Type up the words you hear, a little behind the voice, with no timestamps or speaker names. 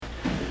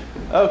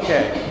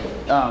Okay.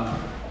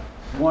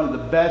 One of the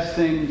best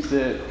things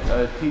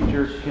that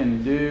teachers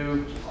can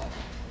do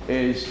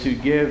is to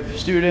give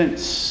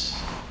students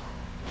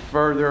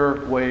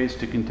further ways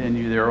to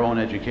continue their own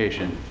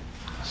education.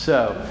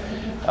 So,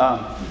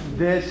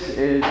 this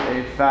is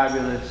a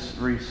fabulous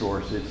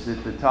resource. It's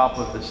at the top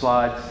of the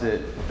slides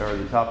or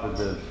the top of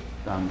the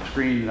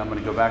screen, and I'm going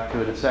to go back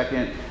to it in a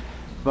second.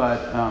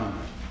 But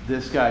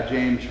this guy,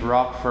 James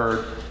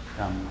Rockford,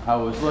 I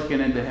was looking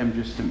into him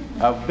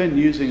I've been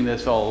using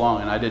this all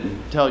along, and I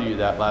didn't tell you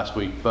that last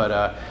week,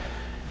 but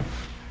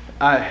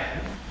I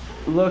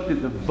looked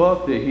at the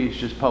book that he's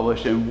just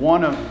published, and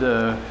one of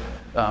the,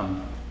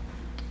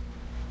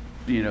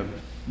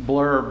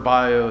 blurb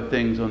bio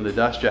things on the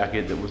dust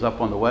jacket that was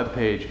up on the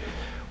webpage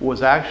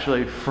was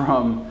actually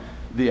from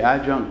the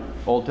adjunct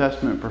Old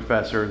Testament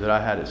professor that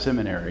I had at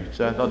seminary.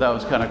 So I thought that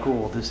was kind of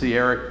cool to see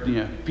Eric,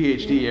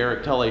 PhD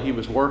Eric Tully. He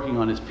was working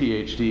on his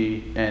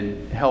PhD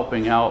and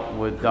helping out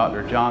with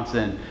Dr.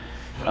 Johnson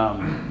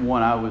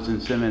when I was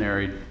in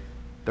seminary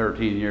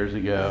 13 years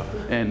ago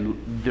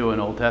and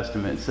doing Old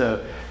Testament.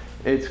 So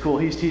it's cool.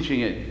 He's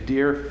teaching at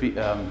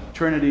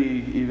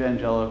Trinity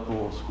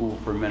Evangelical School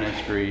for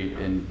Ministry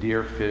in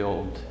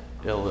Deerfield,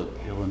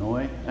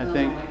 Illinois, I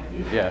think.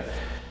 Yeah.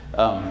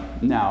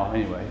 Now,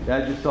 anyway,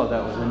 I just thought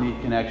that was a neat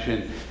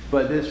connection.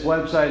 But this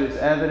website is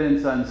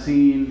Evidence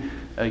Unseen.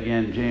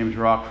 Again, James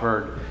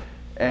Rockford.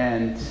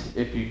 And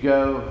if you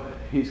go,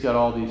 he's got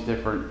all these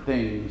different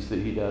things that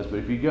he does. But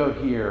if you go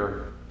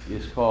here,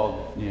 it's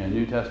called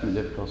New Testament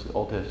difficulties,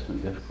 Old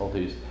Testament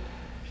difficulties.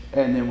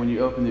 And then when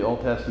you open the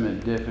Old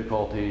Testament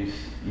difficulties,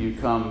 you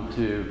come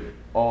to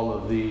all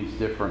of these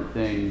different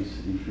things.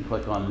 You can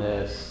click on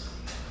this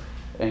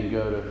and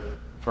go to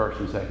 1st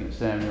and 2nd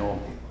Samuel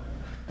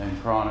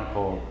and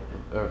Chronicle,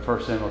 or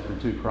 1 Samuel through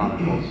 2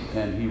 Chronicles,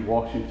 and he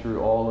walks you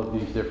through all of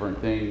these different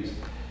things.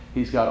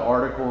 He's got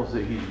articles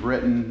that he's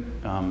written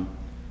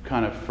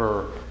kind of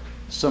for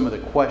some of the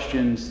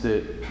questions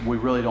that we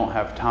really don't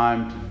have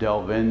time to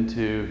delve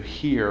into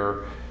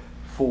here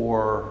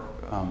for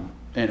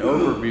and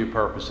overview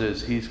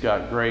purposes. He's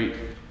got great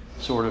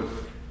sort of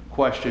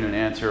question and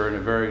answer in a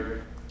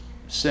very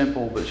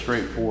simple but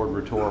straightforward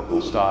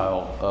rhetorical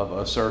style of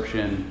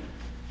assertion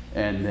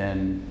and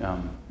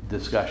then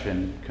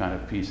discussion kind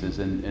of pieces,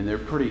 and they're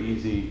pretty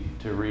easy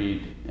to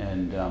read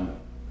and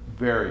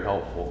very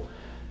helpful.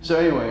 So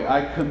anyway,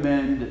 I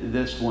commend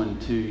this one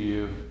to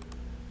you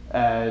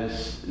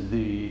as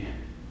the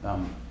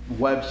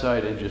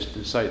website and just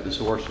to cite the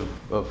source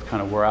of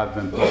kind of where I've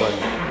been pulling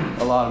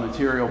a lot of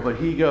material. But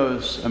he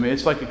goes,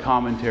 it's like a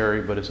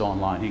commentary, but it's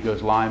online. He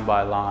goes line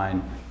by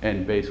line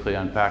and basically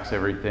unpacks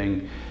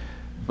everything.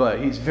 But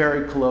he's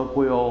very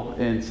colloquial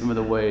in some of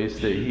the ways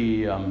that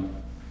he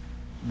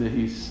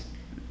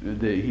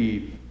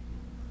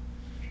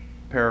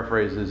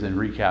paraphrases and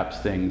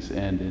recaps things,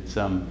 and it's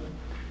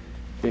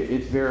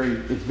very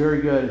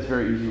good. It's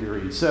very easy to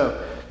read.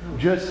 So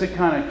just to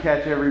kind of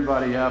catch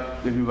everybody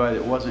up, anybody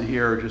that wasn't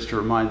here, just to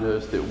remind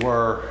those that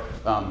were,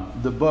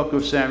 the book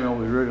of Samuel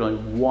was originally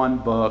one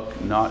book,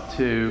 not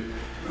two,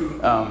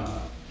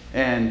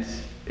 and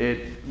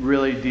it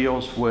really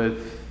deals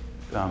with,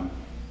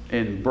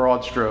 in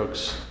broad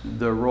strokes,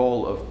 the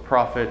role of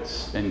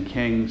prophets and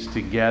kings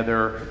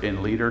together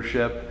in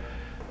leadership.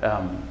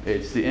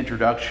 It's the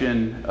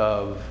introduction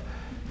of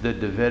the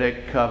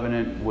Davidic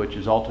covenant, which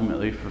is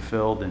ultimately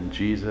fulfilled in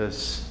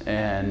Jesus,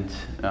 and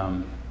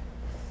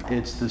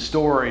it's the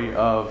story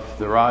of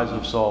the rise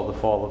of Saul, the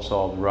fall of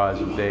Saul, the rise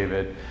of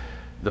David,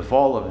 the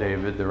fall of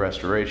David, the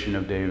restoration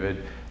of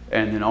David,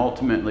 and then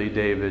ultimately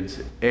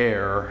David's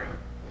heir,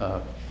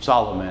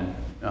 Solomon,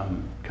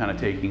 kind of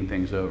taking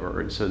things over.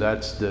 And so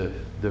that's the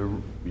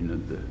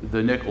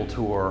nickel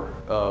tour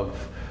of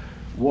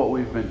what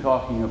we've been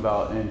talking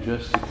about, and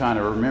just to kind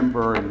of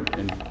remember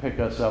and pick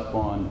us up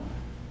on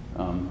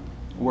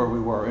where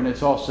we were. And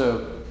it's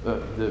also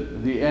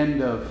the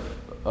end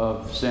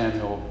of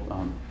Samuel.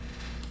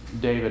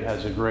 David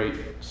has a great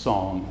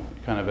song,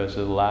 kind of as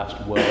the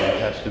last will and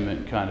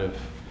testament kind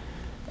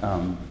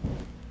of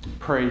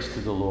praise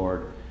to the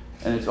Lord.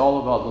 And it's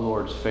all about the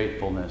Lord's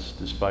faithfulness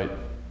despite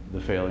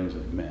the failings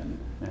of men.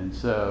 And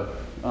so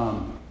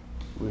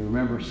we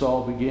remember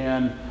Saul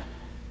began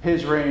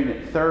his reign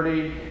at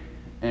 30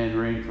 and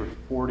reigned for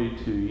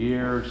 42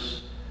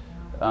 years.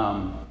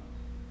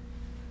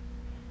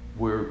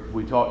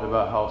 We talked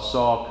about how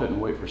Saul couldn't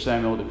wait for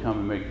Samuel to come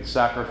and make the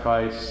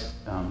sacrifice.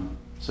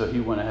 So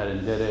he went ahead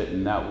and did it,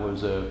 and that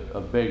was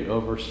a big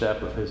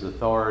overstep of his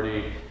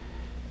authority.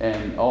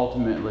 And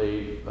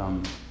ultimately,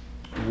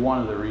 one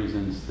of the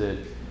reasons that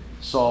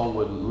Saul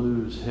would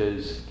lose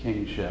his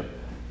kingship.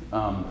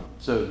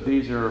 So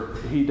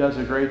he does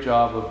a great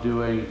job of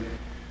doing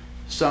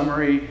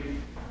summary,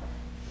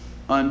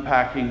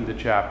 unpacking the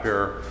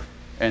chapter,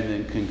 and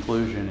then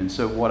conclusion. And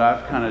so what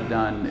I've kind of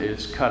done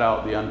is cut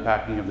out the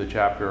unpacking of the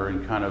chapter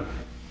and kind of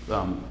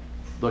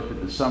looked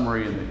at the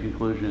summary and the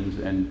conclusions,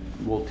 and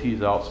we'll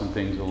tease out some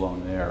things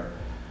along there.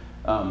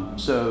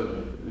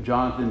 So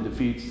Jonathan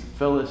defeats the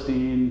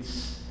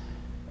Philistines,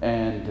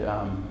 and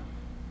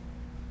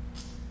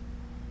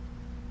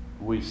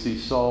we see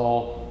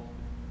Saul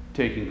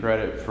taking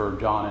credit for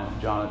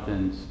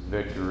Jonathan's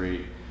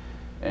victory,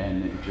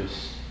 and it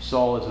just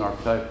Saul is an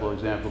archetypal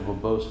example of a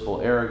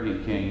boastful,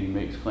 arrogant king who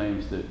makes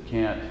claims that he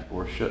can't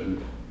or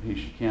shouldn't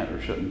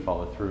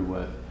follow through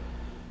with.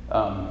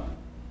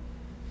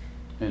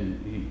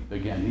 And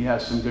he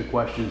has some good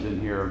questions in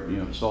here.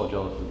 Saul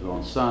jealous of his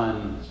own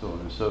son, so on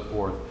and so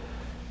forth.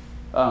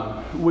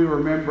 We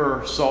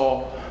remember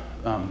Saul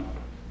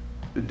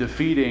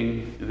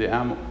defeating the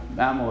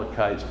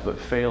Amalekites, but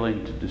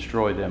failing to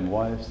destroy them.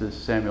 Why is this?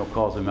 Samuel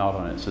calls him out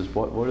on it. It says,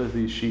 what are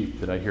these sheep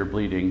that I hear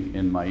bleating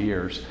in my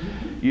ears?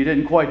 You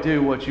didn't quite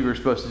do what you were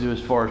supposed to do as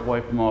far as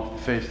wipe them off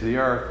the face of the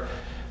earth.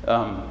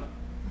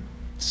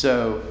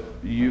 So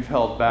you've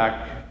held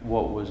back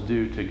what was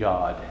due to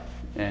God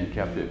and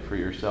kept it for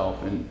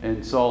yourself.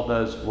 And Saul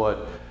does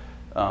what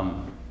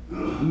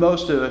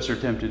most of us are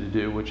tempted to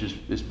do, which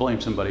is blame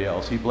somebody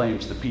else. He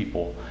blames the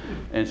people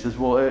and says,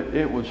 well,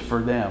 it was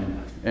for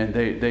them, and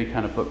they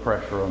kind of put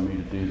pressure on me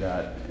to do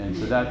that. And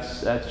so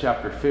that's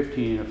chapter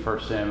 15 of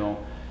 1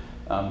 Samuel.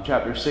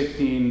 Chapter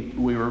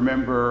 16, we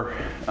remember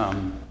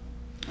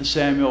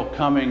Samuel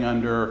coming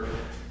under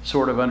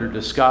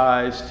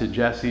disguise to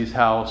Jesse's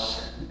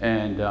house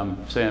and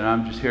saying,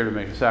 I'm just here to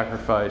make a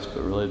sacrifice,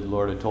 but really the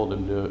Lord had told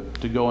him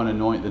to go and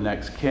anoint the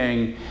next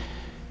king.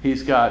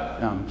 He's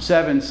got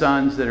 7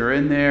 sons that are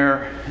in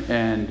there,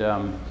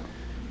 and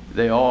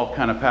they all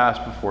kind of pass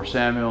before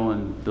Samuel,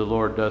 and the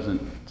Lord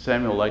doesn't.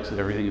 Samuel likes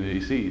everything that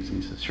he sees.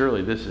 And he says,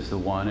 surely this is the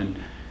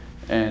one.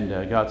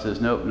 And God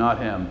says, nope, not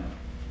him.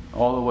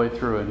 All the way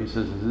through it. He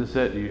says, is this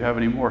it? Do you have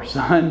any more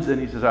sons?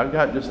 And he says, I've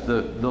got just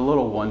the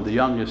little one, the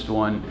youngest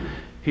one.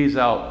 He's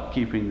out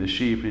keeping the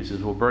sheep. He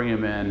says, well, bring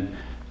him in.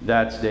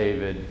 That's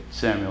David.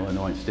 Samuel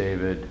anoints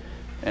David.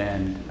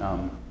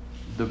 And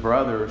the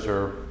brothers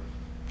are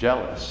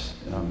jealous.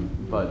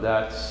 But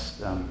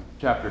that's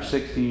chapter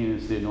 16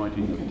 is the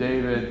anointing of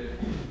David.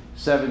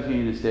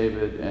 17 is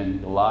David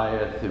and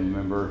Goliath. And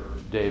remember,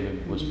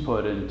 David was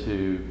put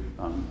into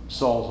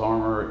Saul's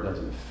armor. It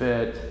doesn't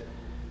fit.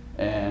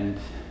 And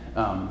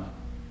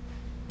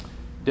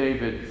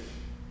David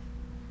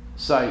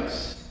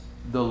cites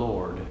the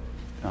Lord.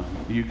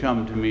 You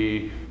come to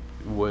me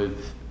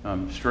with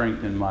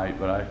strength and might,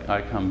 but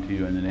I come to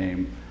you in the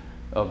name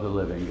of the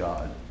living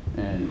God.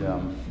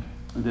 And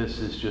this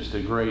is just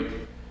a great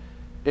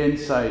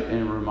insight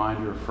and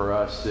reminder for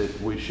us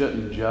that we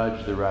shouldn't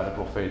judge the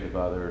radical faith of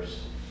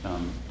others.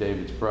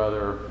 David's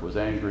brother was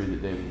angry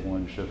that David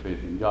wanted to show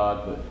faith in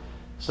God, but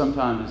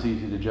sometimes it's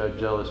easy to judge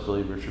jealous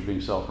believers for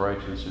being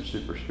self-righteous or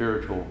super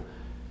spiritual.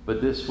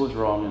 But this was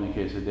wrong in the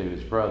case of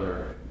David's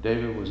brother.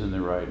 David was in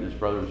the right, and his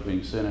brother was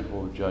being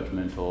cynical,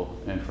 judgmental,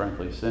 and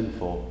frankly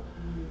sinful.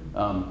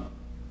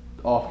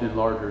 Often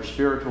larger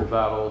spiritual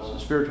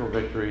battles, spiritual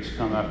victories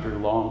come after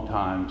long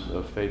times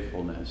of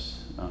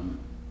faithfulness.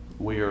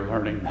 We are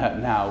learning that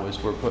now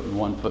as we're putting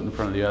one foot in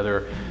front of the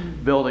other,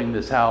 building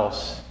this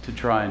house to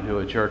try and do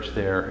a church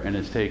there, and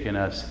it's taken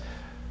us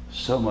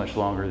so much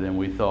longer than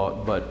we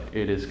thought, but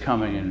it is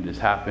coming and it is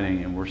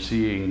happening, and we're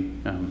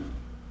seeing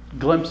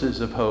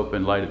glimpses of hope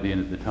and light at the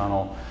end of the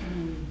tunnel.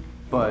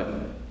 But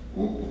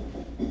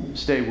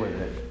stay with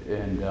it,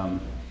 and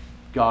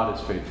God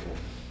is faithful.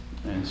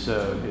 And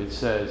so it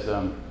says,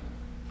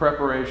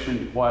 preparation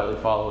to quietly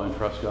follow and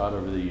trust God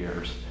over the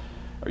years.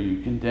 Are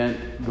you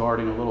content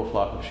guarding a little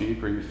flock of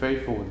sheep? Are you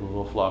faithful with the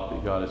little flock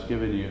that God has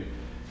given you?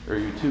 Or are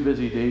you too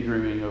busy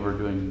daydreaming over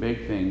doing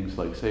big things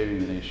like saving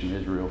the nation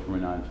of Israel from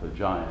a 9-foot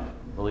giant?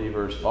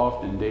 Believers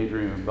often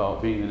daydream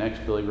about being the next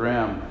Billy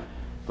Graham,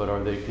 but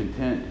are they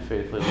content to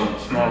faithfully lead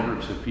small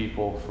groups of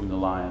people from the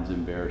lions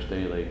and bears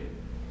daily?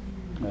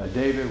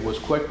 David was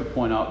quick to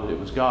point out that it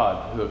was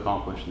God who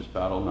accomplished this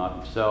battle,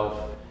 not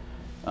himself.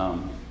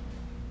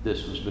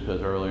 This was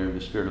because earlier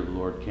the Spirit of the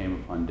Lord came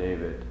upon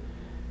David.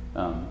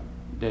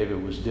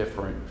 David was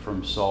different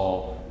from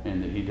Saul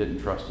in that he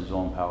didn't trust his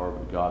own power,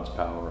 but God's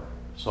power.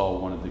 Saul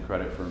wanted the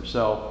credit for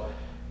himself,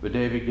 but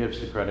David gives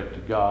the credit to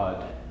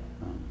God.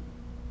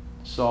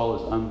 Saul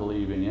is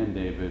unbelieving in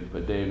David,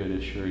 but David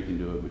is sure he can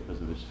do it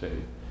because of his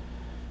faith.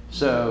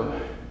 So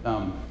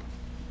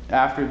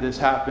after this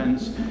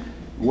happens,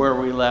 where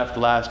we left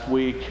last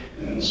week,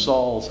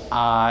 Saul's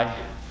eye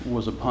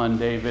was upon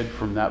David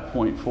from that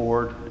point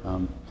forward.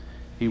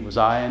 He was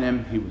eyeing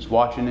him, he was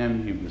watching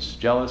him, he was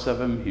jealous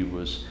of him, he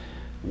was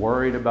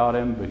worried about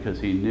him because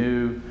he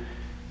knew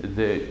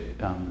that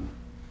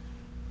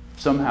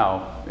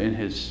somehow in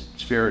his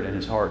spirit and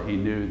his heart he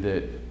knew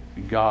that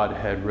God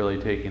had really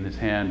taken his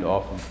hand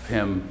off of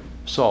him,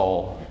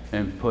 Saul,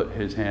 and put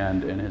his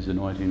hand and his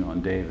anointing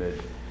on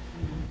David.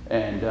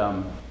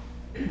 And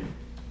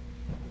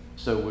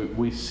so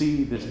we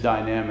see this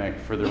dynamic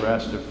for the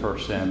rest of 1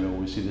 Samuel.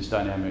 We see this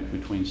dynamic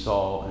between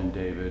Saul and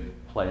David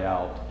play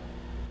out.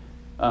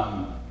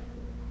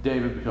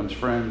 David becomes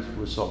friends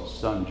with Saul's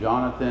son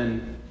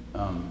Jonathan.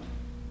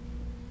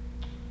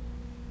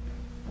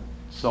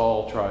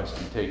 Saul tries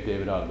to take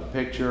David out of the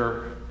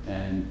picture,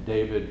 and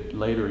David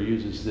later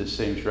uses this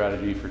same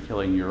strategy for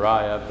killing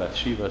Uriah,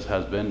 Bathsheba's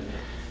husband.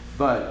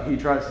 But he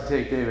tries to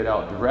take David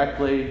out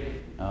directly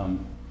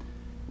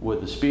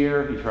with the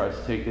spear. He tries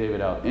to take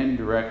David out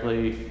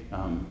indirectly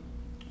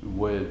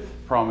with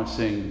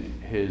promising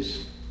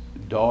his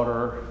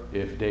daughter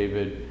if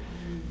David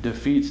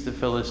defeats the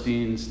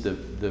Philistines.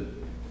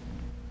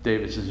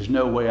 David says, there's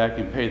no way I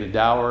can pay the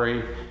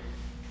dowry.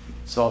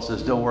 Saul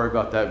says, don't worry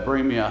about that.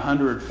 Bring me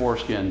 100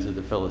 foreskins of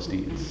the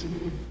Philistines.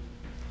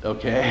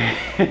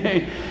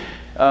 Okay.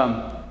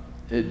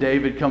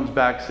 David comes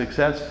back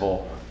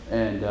successful,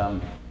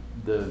 and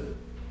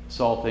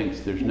Saul thinks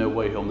there's no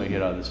way he'll make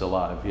it out of this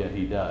alive, yet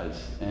he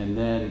does. And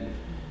then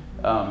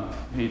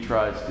he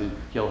tries to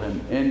kill him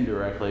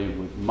indirectly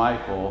with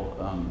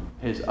Michal,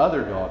 his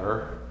other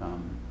daughter,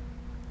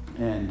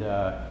 and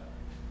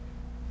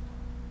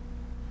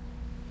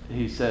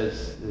he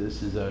says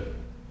this is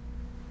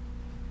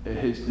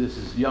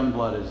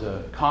Youngblood is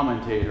a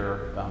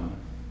commentator,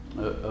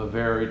 a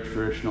very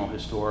traditional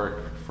historic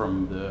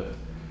from the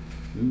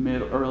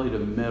early to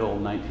middle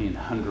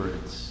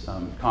 1900s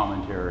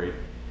commentary.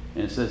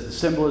 And it says the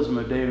symbolism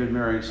of David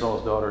marrying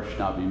Saul's daughter should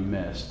not be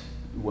missed.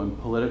 When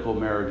political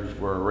marriages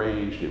were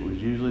arranged, it was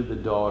usually the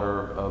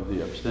daughter of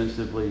the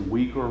ostensibly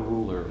weaker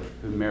ruler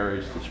who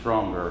marries the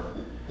stronger.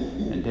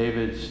 And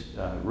David's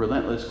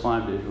relentless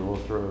climb to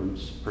Israel's throne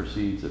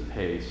proceeds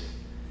apace.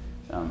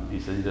 He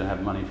said he didn't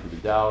have money for the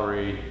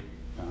dowry,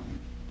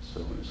 so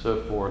on and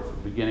so forth.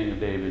 The beginning of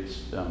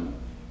David's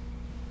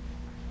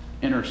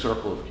inner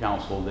circle of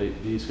counsel,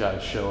 these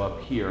guys show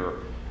up here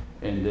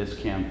in this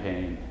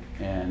campaign,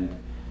 and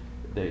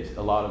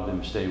a lot of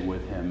them stay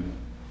with him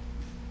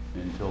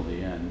until the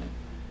end.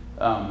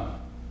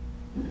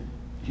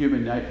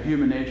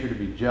 Human nature to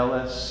be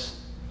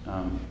jealous.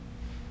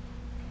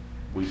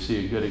 We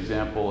see a good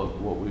example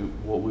of what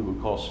we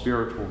would call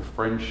spiritual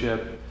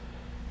friendship,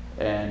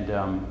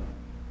 and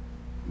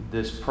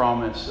this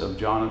promise of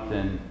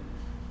Jonathan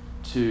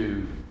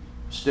to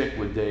stick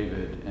with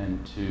David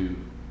and to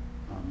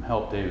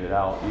help David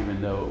out,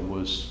 even though it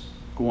was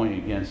going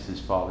against his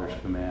father's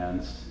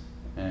commands.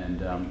 And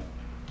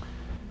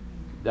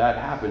that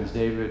happens.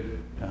 David,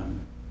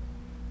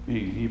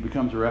 he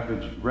becomes a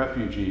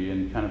refugee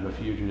and kind of a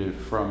fugitive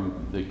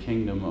from the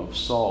kingdom of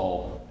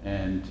Saul,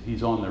 and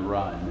he's on the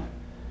run.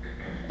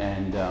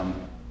 And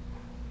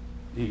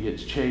he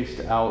gets chased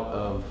out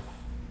of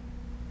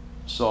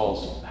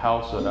Saul's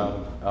house,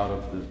 out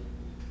of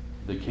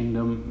the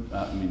kingdom,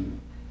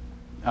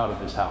 out of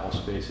his house,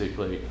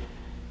 basically,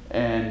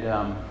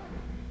 and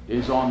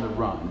is on the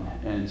run.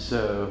 And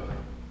so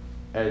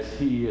as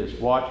he is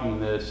watching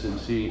this and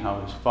seeing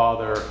how his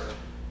father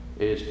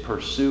is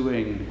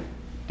pursuing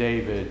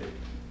David,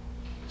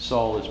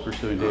 Saul is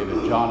pursuing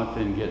David,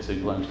 Jonathan gets a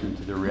glimpse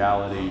into the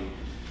reality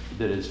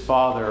that his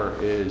father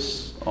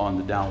is on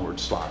the downward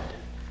slide,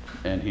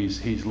 and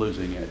he's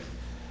losing it.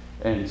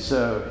 And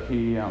so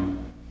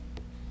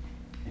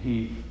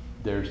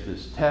there's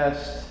this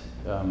test,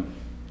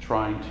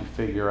 trying to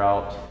figure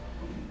out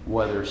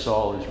whether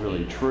Saul is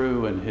really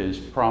true and his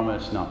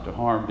promise not to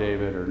harm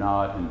David or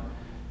not. And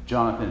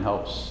Jonathan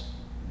helps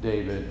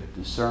David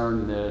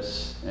discern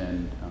this,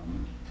 and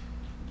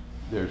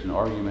there's an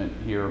argument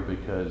here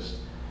because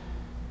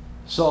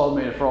Saul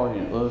made a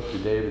fraudulent oath to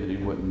David that he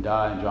wouldn't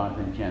die, and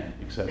Jonathan can't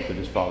accept that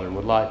his father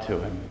would lie to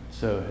him.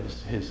 So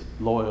his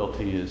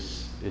loyalty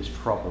is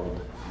troubled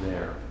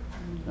there.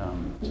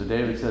 So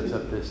David sets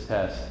up this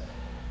test,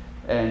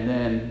 and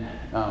then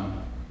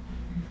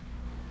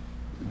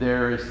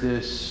there is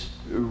this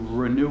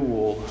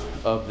renewal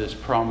of this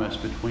promise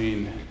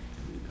between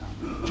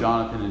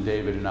Jonathan and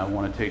David, and I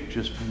want to take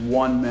just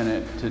 1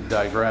 minute to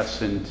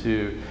digress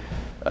into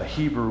a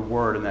Hebrew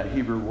word, and that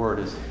Hebrew word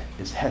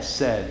is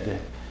hesed.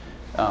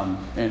 And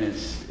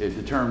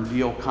the term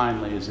deal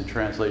kindly is a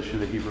translation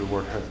of the Hebrew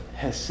word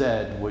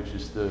hesed, which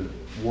is the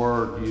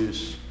word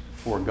used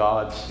for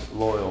God's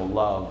loyal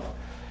love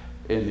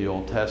in the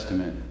Old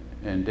Testament.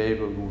 And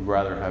David would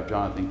rather have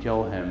Jonathan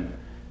kill him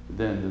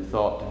than the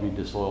thought to be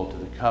disloyal to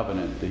the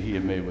covenant that he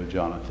had made with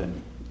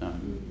Jonathan.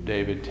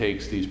 David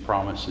takes these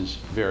promises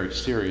very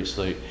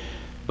seriously.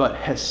 But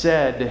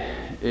hesed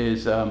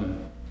is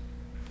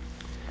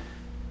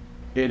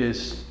it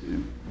is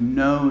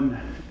known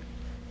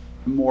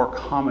more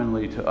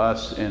commonly to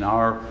us in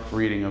our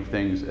reading of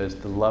things as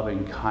the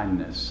loving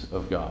kindness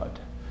of God.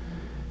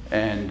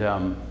 And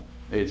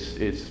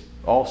it's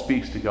all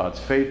speaks to God's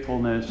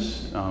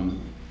faithfulness,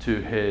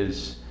 to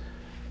his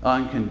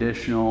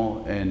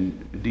unconditional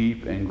and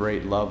deep and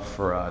great love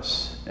for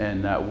us.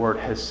 And that word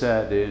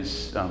hesed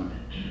is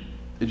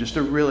just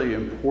a really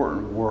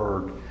important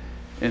word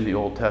in the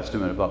Old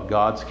Testament about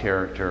God's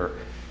character.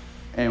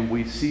 And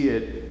we see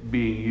it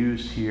being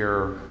used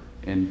here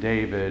in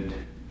David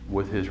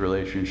with his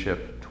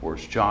relationship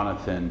towards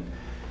Jonathan.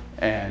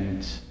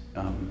 And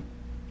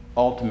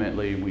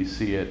ultimately we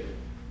see it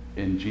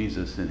in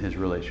Jesus and his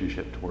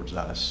relationship towards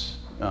us.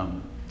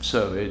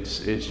 So it's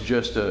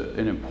just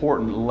an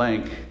important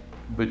link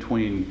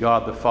between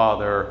God the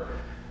Father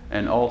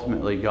and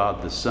ultimately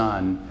God the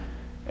Son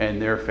and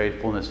their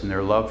faithfulness and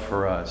their love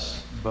for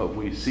us. But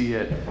we see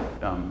it,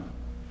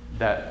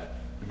 that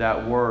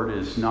that word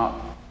is not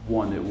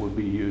one that would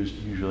be used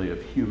usually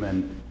of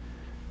human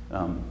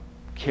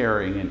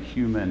caring and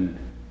human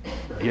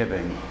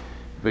giving,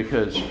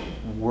 because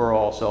we're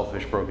all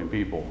selfish, broken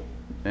people.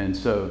 And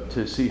so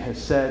to see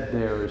hesed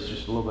there is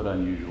just a little bit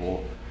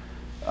unusual.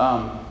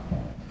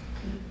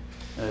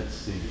 Let's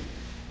see.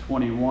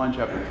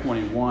 Chapter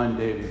 21,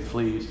 David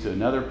flees to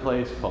another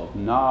place called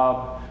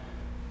Nob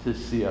to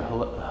see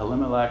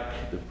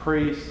Ahimelech the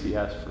priest. He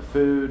asks for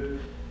food.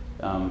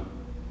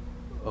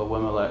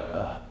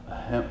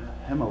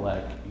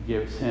 Ahimelech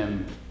gives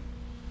him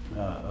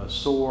a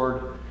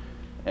sword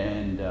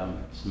and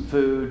some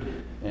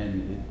food.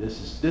 And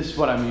this is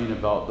what I mean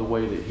about the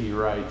way that he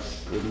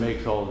writes. It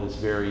makes all of this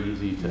very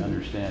easy to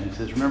understand. He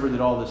says, remember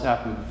that all this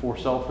happened before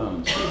cell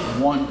phones.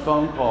 One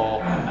phone call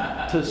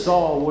to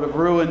Saul would have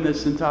ruined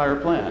this entire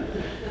plan.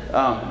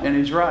 And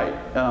he's right.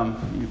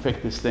 You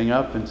pick this thing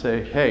up and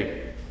say,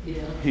 hey,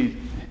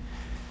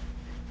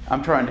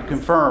 I'm trying to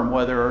confirm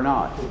whether or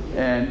not.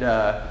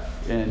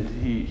 And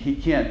he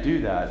can't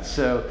do that.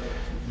 So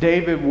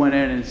David went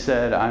in and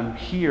said, I'm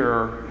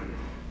here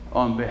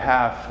on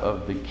behalf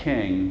of the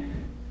king.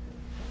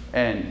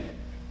 And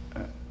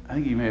I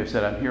think he may have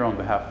said, I'm here on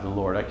behalf of the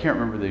Lord. I can't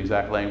remember the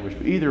exact language,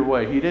 but either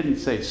way, he didn't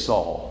say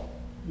Saul.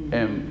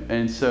 Mm-hmm.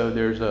 And so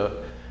there's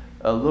a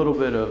little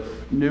bit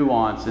of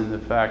nuance in the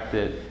fact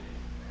that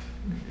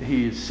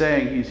he's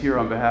saying he's here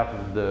on behalf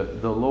of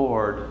the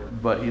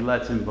Lord, but he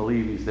lets him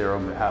believe he's there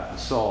on behalf of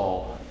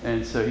Saul.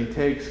 And so he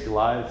takes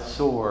Goliath's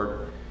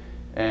sword,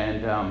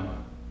 and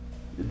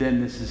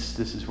then this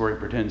is where he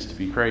pretends to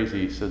be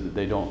crazy so that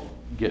they don't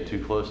get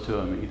too close to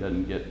him. He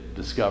doesn't get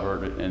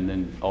discovered and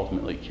then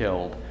ultimately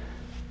killed.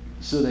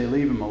 So they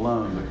leave him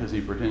alone because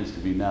he pretends to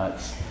be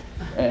nuts.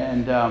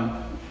 And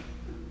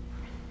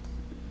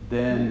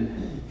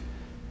then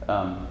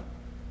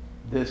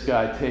this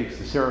guy takes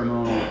the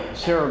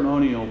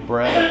ceremonial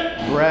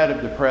bread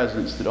of the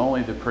presence that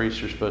only the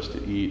priests are supposed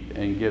to eat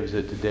and gives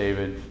it to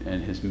David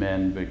and his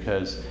men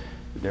because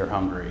they're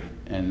hungry.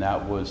 And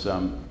that was,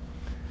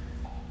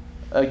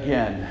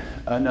 again,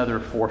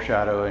 another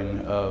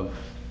foreshadowing of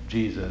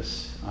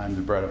Jesus. I'm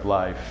the bread of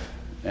life.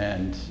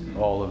 And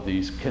all of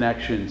these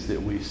connections that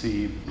we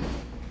see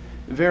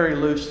very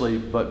loosely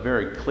but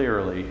very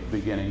clearly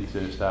beginning to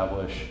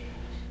establish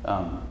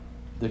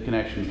the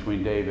connection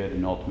between David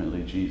and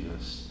ultimately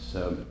Jesus.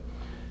 So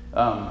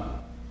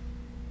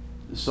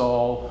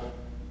Saul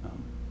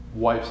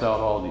wipes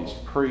out all these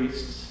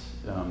priests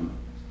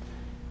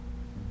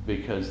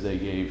because they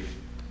gave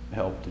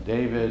help to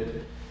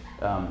David.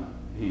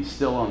 He's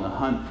still on the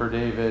hunt for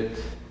David.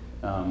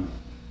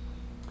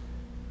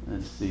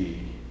 Let's see.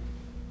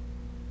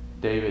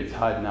 David's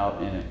hiding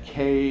out in a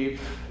cave,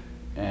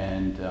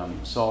 and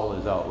Saul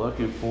is out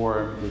looking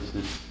for him. There's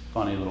this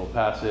funny little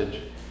passage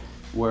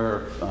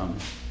where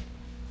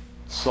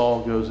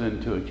Saul goes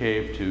into a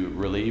cave to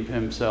relieve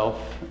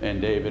himself,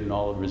 and David and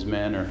all of his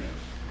men are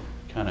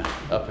kind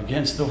of up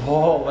against the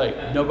wall,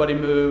 like nobody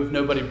move,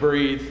 nobody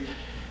breathe.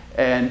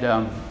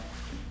 And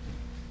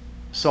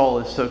Saul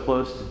is so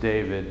close to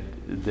David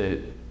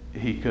that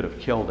he could have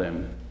killed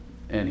him,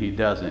 and he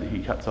doesn't.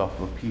 He cuts off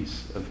a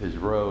piece of his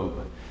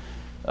robe.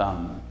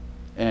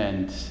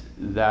 And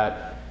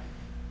that,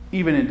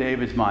 even in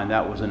David's mind,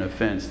 that was an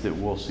offense that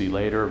we'll see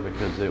later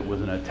because it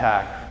was an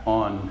attack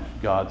on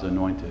God's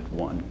anointed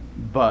one.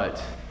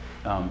 But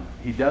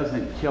he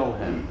doesn't kill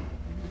him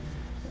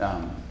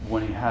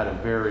when he had a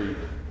very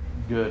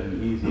good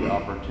and easy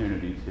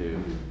opportunity to.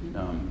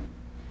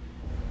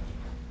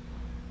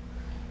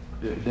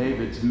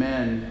 David's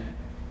men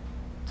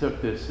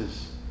took this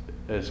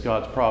as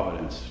God's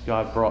providence.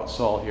 God brought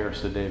Saul here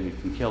so David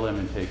can kill him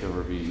and take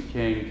over being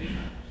king.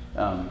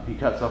 He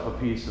cuts off a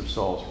piece of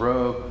Saul's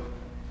robe,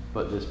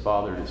 but this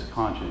bothered his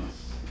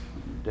conscience.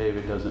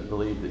 David doesn't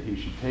believe that he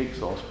should take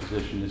Saul's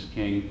position as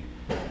king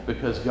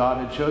because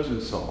God had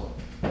chosen Saul,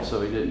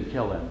 so he didn't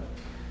kill him.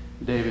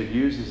 David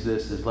uses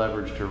this as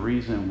leverage to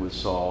reason with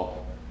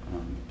Saul,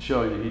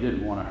 showing that he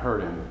didn't want to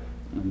hurt him.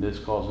 And this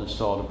causes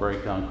Saul to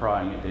break down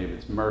crying at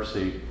David's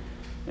mercy,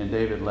 and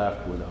David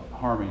left without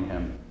harming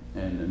him.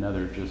 And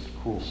another just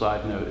cool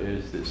side note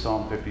is that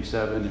Psalm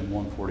 57 and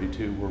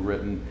 142 were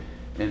written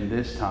in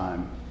this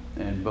time,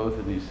 and both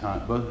of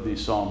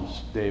these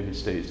Psalms, David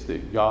states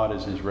that God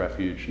is his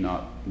refuge,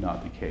 not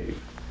the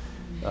cave.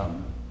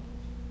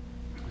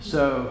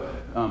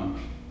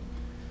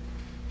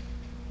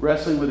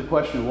 Wrestling with the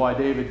question of why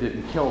David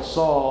didn't kill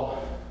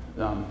Saul,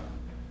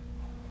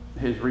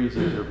 his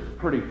reasons are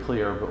pretty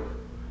clear, but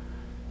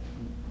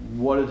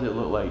what does it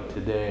look like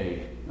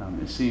today?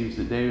 It seems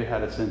that David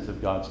had a sense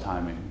of God's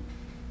timing,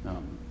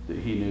 that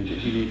he knew that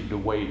he needed to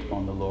wait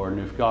on the Lord,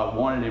 and if God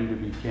wanted him to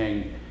be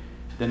king,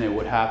 then it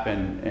would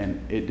happen, and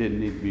it didn't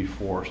need to be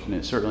forced, and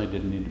it certainly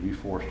didn't need to be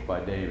forced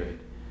by David.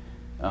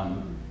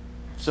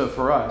 So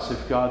for us,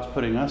 if God's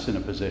putting us in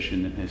a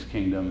position in his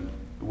kingdom,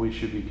 we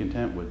should be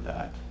content with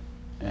that.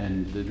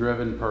 And the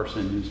driven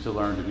person needs to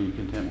learn to be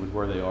content with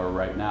where they are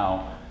right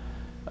now,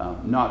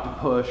 not to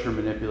push or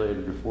manipulate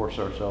or to force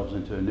ourselves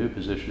into a new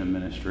position of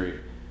ministry,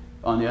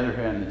 On the other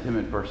hand, the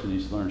timid person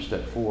needs to learn to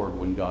step forward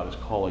when God is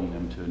calling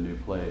them to a new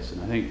place.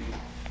 And I think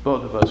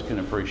both of us can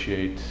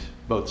appreciate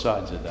both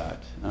sides of that.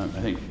 I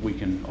think we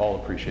can all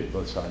appreciate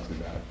both sides of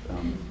that.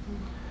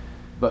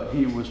 But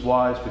he was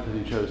wise because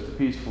he chose the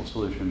peaceful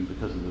solution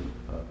because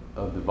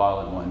of the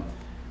violent one.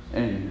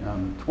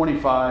 And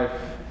 25,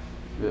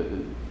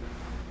 the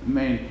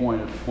main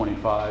point of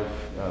 25,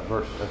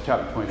 verse of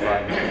chapter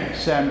 25, is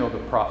Samuel the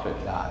prophet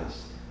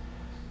dies.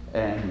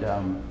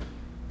 And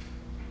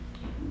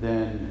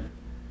then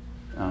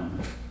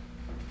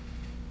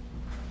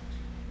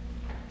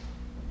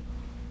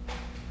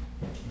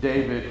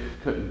David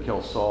couldn't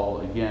kill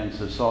Saul again,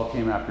 so Saul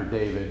came after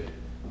David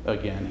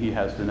again. He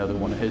has another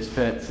one of his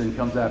fits and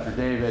comes after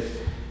David.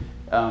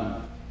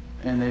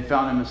 And they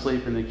found him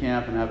asleep in the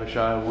camp, and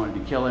Abishai wanted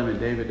to kill him, and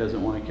David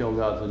doesn't want to kill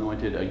God's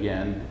anointed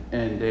again.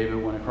 And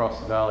David went across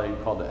the valley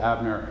and called to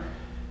Abner,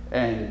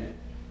 and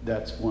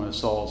that's one of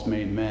Saul's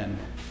main men.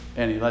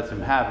 And he lets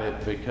him have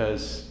it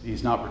because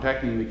he's not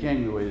protecting the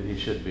king the way that he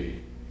should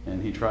be.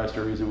 And he tries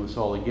to reason with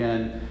Saul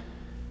again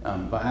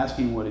by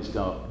asking what he's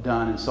done,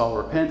 and Saul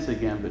repents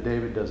again, but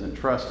David doesn't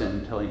trust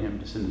him, telling him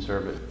to send a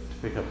servant to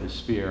pick up his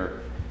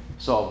spear.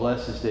 Saul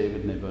blesses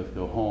David, and they both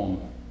go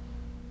home.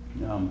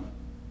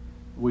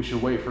 We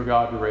should wait for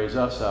God to raise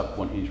us up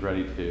when he's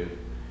ready to.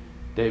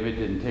 David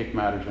didn't take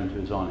matters into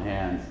his own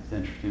hands. It's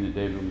interesting that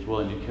David was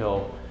willing to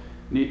kill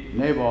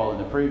Nabal in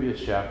the previous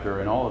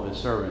chapter and all of his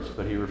servants,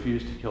 but he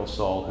refused to kill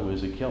Saul, who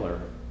is a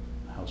killer.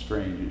 How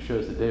strange. It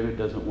shows that David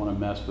doesn't want to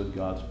mess with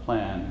God's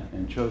plan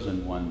and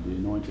chosen one, the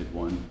anointed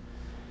one.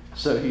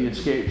 So he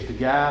escapes to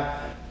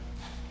Gath,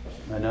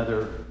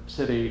 another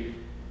city.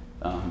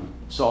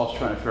 Saul's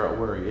trying to figure out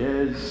where he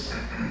is.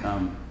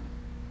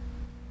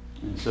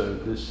 And so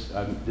this,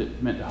 I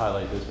meant to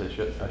highlight this,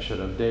 I should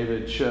have.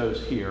 David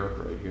shows here,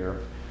 right here,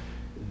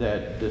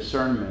 that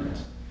discernment,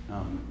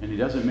 and he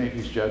doesn't make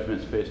his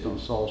judgments based on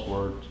Saul's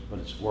words, but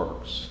it's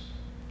works.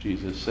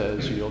 Jesus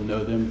says you'll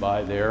know them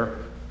by their,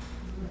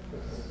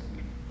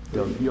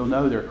 you'll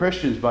know they're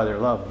Christians by their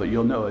love, but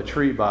you'll know a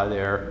tree by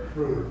their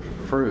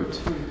fruit.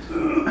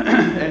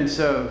 And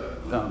so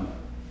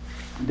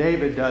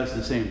David does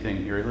the same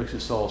thing here. He looks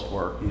at Saul's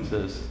work. He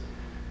says,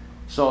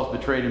 Saul's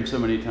betrayed him so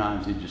many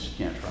times, he just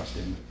can't trust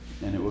him.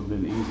 And it would have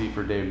been easy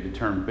for David to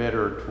turn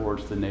bitter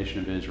towards the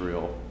nation of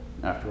Israel.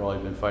 After all,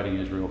 he's been fighting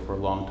Israel for a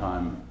long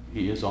time.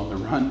 He is on the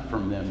run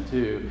from them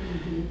too.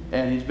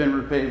 And he's been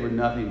repaid with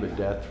nothing but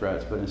death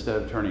threats. But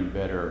instead of turning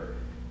bitter,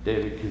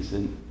 David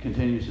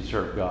continues to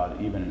serve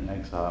God, even in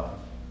exile.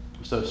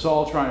 So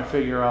Saul's trying to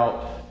figure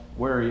out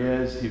where he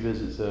is. He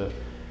visits a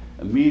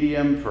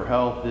medium for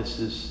help. This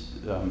is,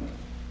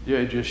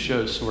 it just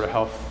shows sort of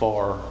how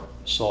far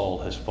Saul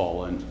has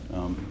fallen.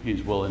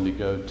 He's willing to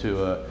go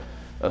to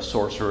a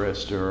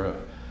sorceress or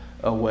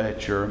a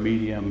witch or a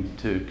medium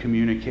to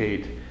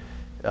communicate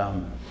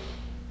and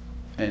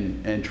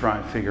try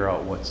and figure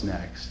out what's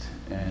next.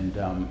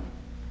 And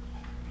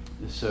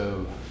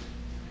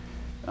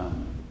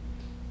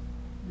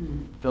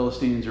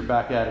Philistines are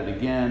back at it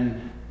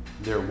again.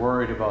 They're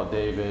worried about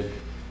David.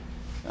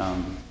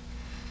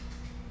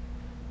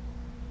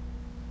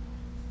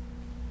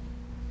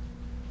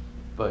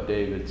 But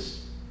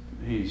David's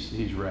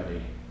he's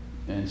ready.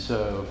 And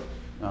so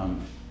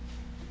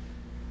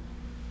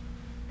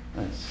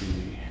let's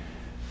see,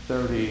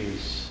 30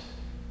 is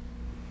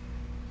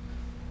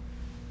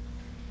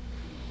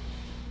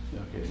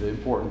okay. The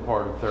important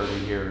part of 30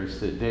 here is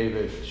that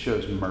David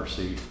shows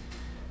mercy.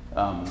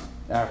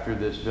 After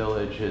this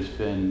village has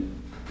been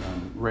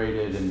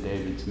raided and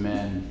David's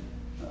men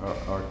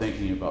are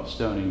thinking about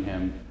stoning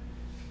him,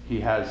 he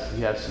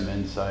has some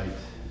insight,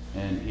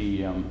 and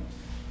he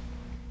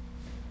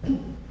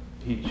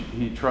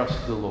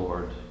trusts the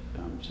Lord.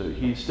 So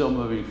he's still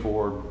moving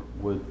forward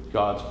with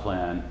God's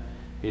plan.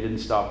 He didn't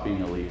stop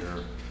being a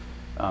leader.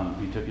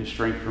 He took his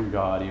strength from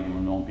God, even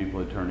when all people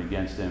had turned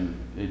against him.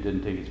 It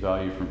didn't take his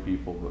value from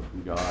people, but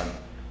from God.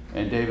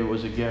 And David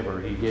was a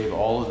giver. He gave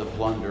all of the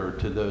plunder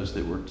to those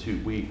that were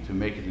too weak to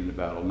make it into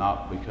battle,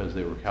 not because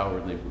they were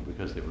cowardly, but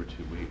because they were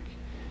too weak.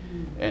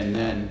 And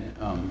then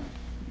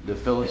the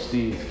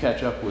Philistines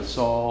catch up with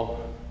Saul.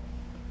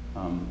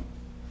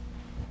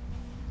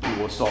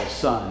 Saul's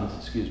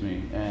sons,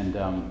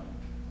 and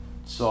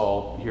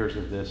Saul hears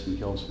of this and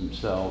kills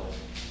himself.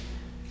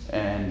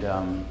 And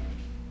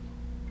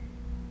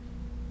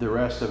the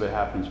rest of it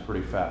happens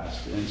pretty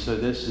fast. And so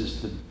this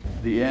is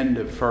the end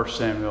of 1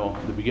 Samuel,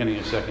 the beginning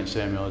of 2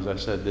 Samuel. As I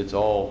said, it's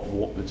all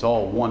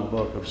one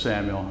book of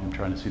Samuel. I'm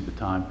trying to see the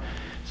time.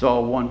 It's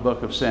all one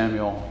book of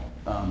Samuel.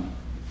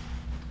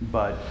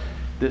 But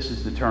this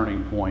is the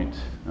turning point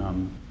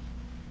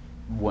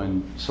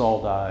when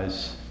Saul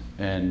dies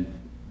and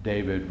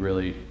David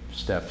really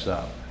steps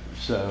up.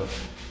 So,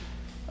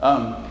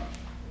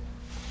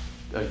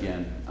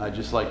 again, I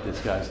just like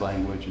this guy's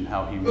language and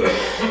how he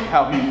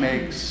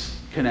makes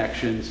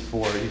connections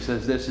for it. He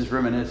says this is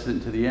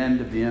reminiscent to the end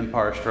of The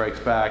Empire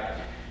Strikes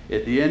Back.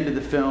 At the end of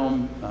the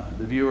film,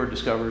 the viewer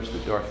discovers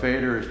that Darth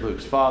Vader is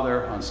Luke's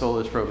father, Han Solo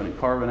is Proven and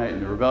Carbonite,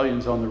 and the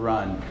rebellion's on the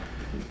run.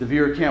 the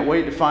viewer can't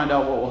wait to find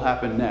out what will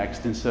happen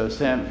next. And so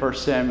 1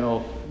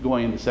 Samuel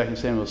going into 2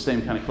 Samuel,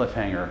 same kind of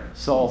cliffhanger.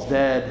 Saul's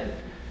dead.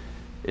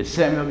 Is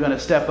Samuel going to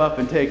step up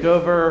and take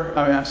over?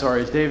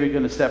 Is David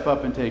going to step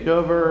up and take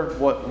over?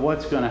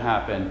 What's going to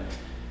happen?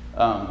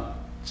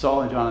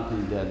 Saul and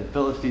Jonathan are dead. The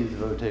Philistines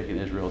have overtaken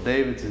Israel.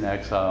 David's in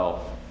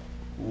exile.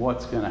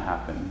 What's going to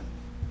happen?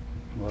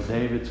 Well,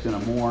 David's going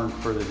to mourn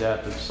for the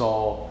death of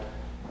Saul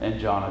and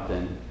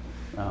Jonathan.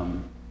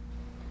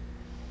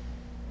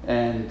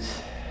 And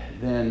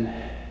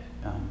then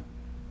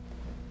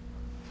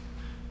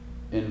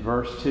in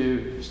verse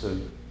 2, so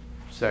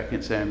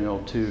 2 Samuel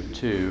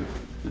 2:2,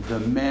 the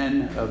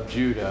men of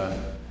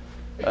Judah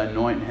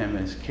anoint him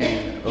as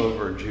king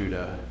over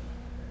Judah,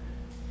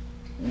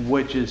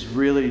 which is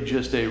really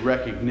just a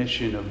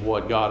recognition of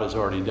what God has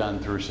already done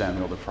through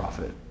Samuel the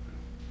prophet.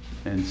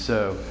 And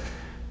so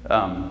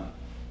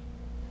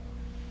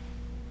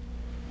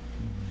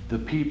the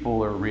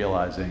people are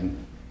realizing,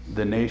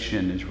 the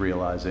nation is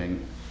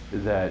realizing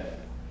that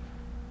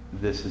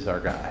this is our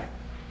guy.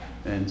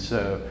 And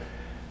so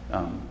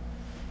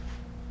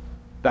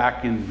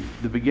back in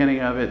the beginning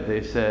of it,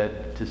 they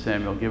said to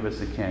Samuel, give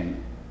us a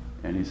king.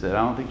 And he said,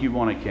 I don't think you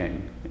want a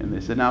king. And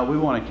they said, no, we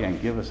want a king.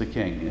 Give us a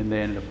king. And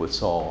they ended up with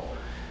Saul.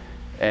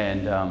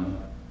 And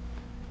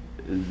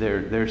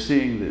they're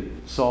seeing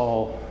that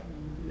Saul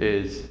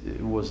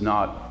was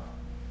not,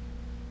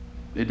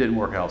 it didn't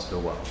work out so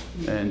well.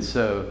 And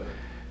so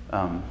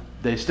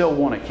they still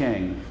want a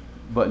king,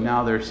 but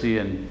now they're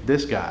seeing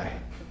this guy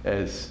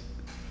as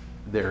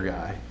their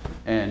guy.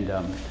 And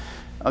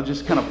I'll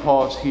just kind of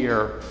pause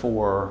here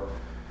for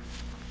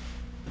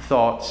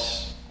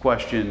thoughts,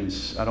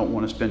 questions. I don't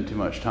want to spend too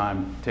much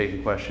time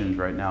taking questions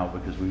right now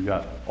because we've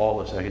got all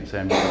of 2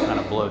 Samuel to kind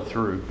of blow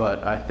through.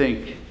 But I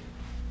think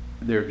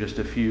there are just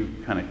a few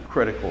kind of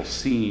critical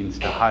scenes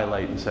to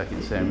highlight in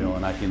 2 Samuel,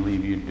 and I can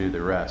leave you to do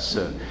the rest.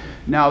 So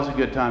now's a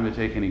good time to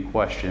take any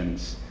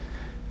questions.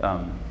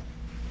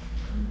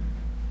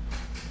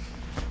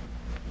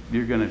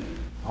 You're going to,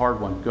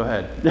 hard one, go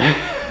ahead.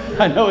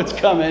 I know it's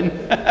coming.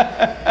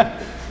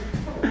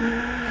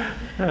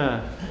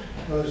 Well,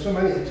 there's so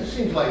many. It just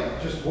seems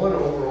like just one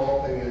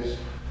overall thing is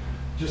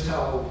just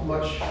how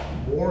much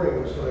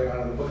warring was going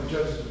on in the book.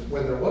 Just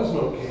when there was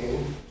no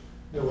king,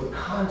 there were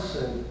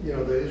constant,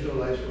 the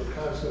Israelites were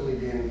constantly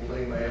being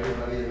played by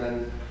everybody. And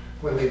then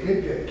when they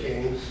did get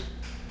kings,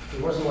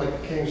 it wasn't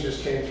like the kings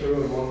just came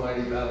through and one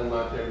mighty battle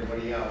knocked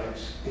everybody out.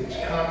 It's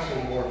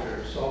constant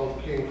warfare. Saul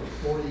was king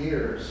for 40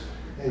 years,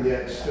 and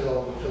yet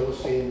still the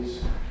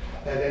Philistines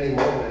at any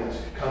moment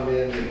come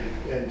in,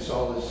 and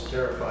Saul is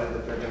terrified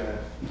that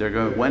they're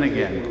going to win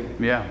again.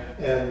 Yeah.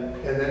 And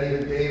then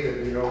even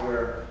David,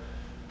 where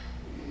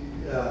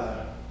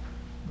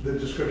the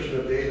description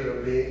of David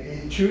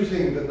of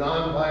choosing the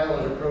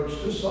non-violent approach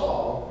to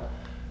Saul,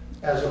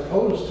 as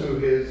opposed to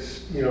his,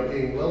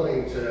 being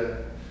willing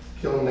to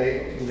kill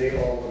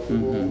Nabal the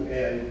fool,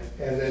 and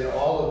then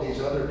all of these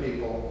other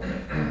people.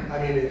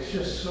 I mean, it's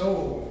just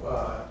so.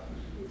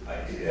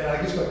 And I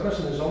guess my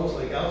question is almost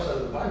like outside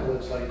of the Bible.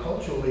 It's like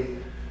culturally,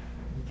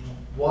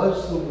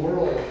 was the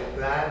world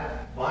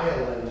that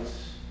violent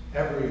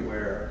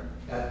everywhere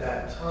at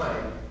that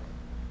time?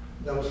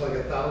 That was like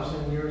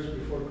 1,000 years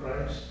before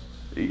Christ.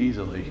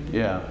 Easily,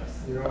 yeah.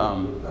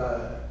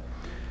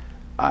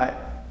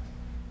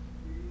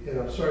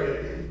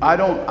 Sorry.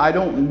 I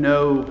don't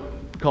know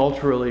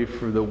culturally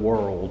for the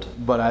world,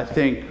 but I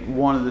think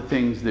one of the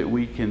things that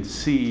we can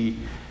see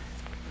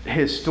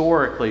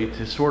historically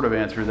to sort of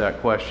answer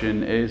that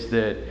question is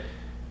that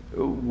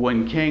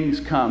when kings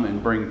come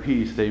and bring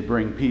peace, they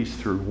bring peace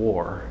through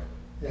war.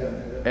 Yeah.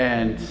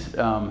 And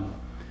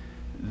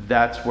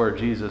that's where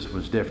Jesus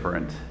was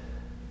different.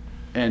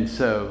 And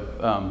so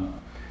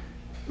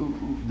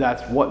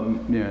that's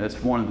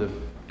one of the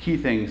key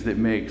things that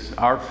makes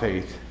our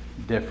faith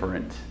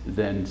different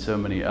than so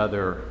many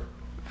other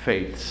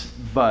faiths.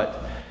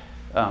 But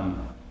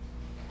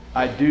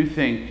I do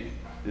think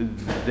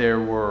there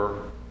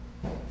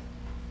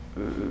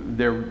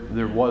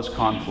was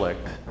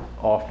conflict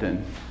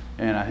often,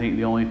 and I think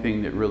the only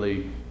thing that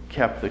really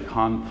kept the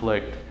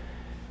conflict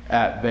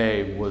at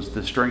bay was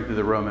the strength of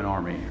the Roman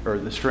army, or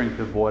the strength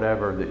of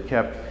whatever that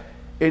kept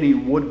any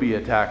would-be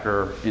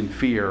attacker in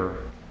fear,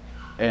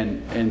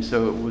 and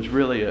so it was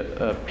really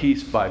a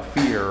peace by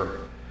fear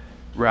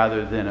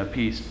rather than a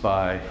peace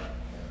by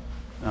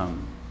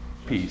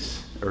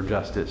peace or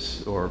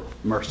justice or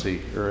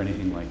mercy or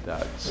anything like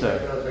that. So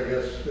I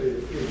guess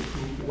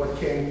what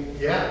came,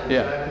 exactly.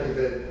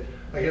 That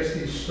I guess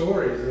these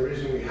stories, the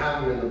reason we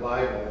have them in the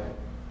Bible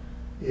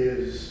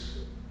is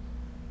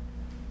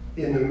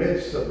in the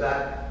midst of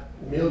that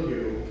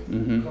milieu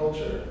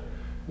culture.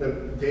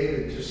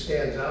 David just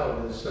stands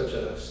out as such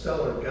a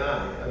stellar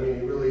guy. I mean,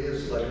 he really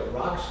is like a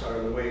rock star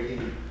in the way he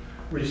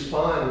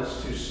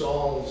responds to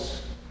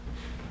Saul's,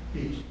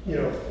 the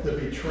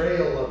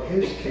betrayal of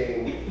his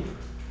king.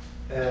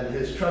 And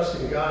his trust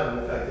in God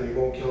and the fact that he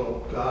won't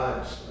kill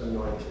God's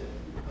anointed,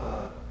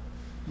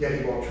 yet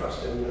he won't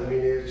trust him. I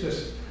mean, it's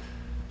just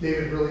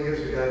David really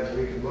is a guy that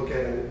we can look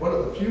at, and one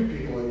of the few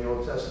people in the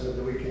Old Testament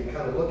that we can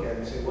kind of look at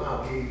and say,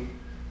 wow,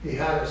 he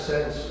had a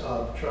sense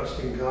of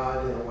trusting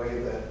God in a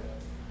way that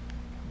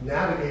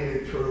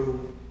navigated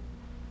through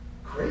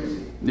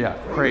crazy. Yeah,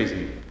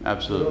 crazy.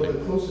 Absolutely. You know,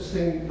 the closest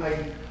thing, I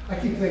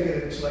keep thinking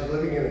it's like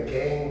living in a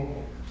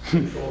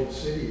gang-controlled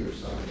city or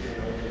something, you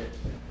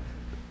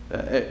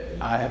know.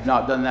 I have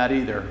not done that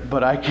either,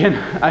 but I can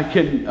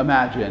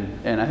imagine,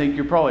 and I think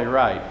you're probably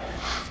right,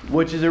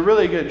 which is a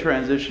really good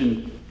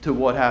transition to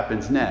what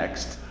happens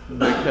next,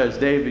 because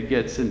David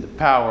gets into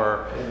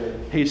power.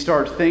 He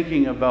starts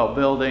thinking about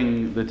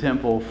building the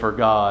temple for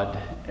God,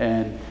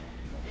 and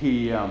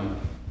he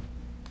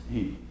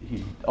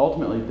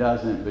ultimately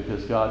doesn't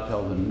because God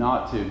tells him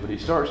not to, but he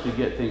starts to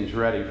get things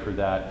ready for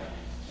that.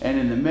 And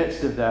in the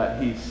midst of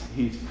that,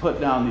 he's put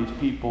down these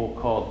people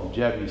called the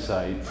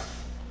Jebusites,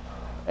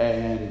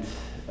 and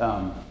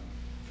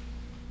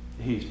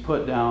he's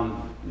put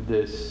down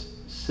this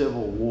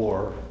civil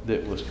war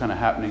that was kind of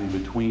happening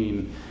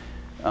between,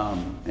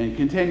 and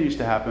continues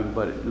to happen,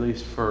 but at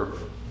least for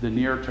the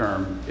near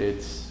term,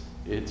 it's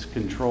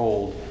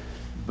controlled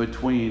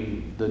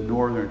between the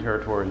northern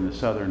territory and the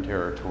southern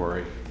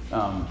territory.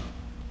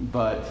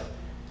 But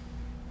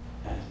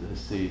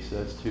let's see,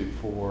 so that's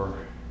 2-4.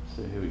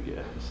 So who we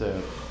get?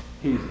 So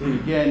he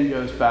again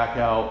goes back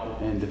out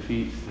and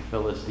defeats the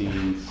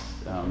Philistines.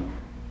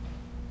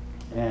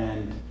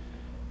 And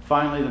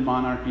finally, the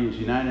monarchy is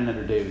united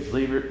under David's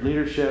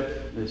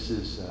leadership. This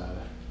is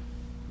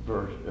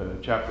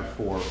chapter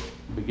 4,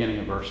 beginning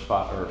of verse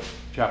 5, or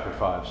chapter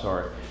 5,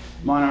 sorry.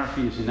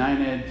 Monarchy is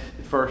united.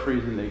 The first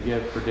reason they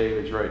give for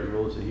David's right to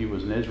rule is that he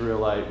was an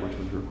Israelite, which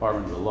was a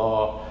requirement of the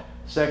law.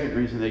 Second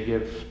reason they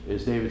give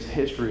is David's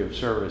history of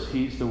service.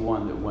 He's the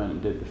one that went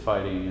and did the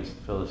fighting against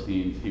the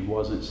Philistines. He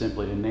wasn't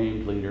simply a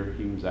named leader.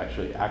 He was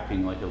actually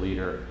acting like a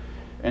leader.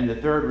 And the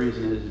third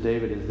reason is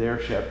David is their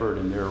shepherd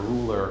and their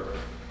ruler.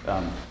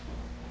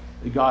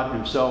 God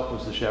himself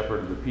was the shepherd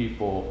of the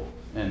people,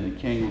 and the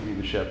king will be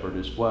the shepherd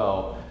as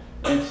well.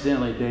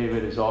 Incidentally,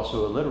 David is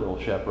also a literal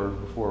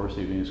shepherd before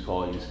receiving his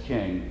calling as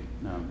king.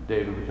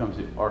 David becomes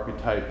the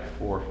archetype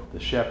for the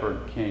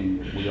shepherd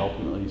king that we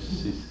ultimately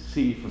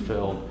see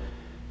fulfilled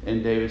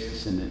in David's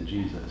descendant,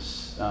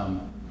 Jesus.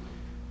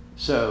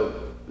 So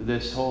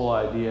this whole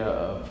idea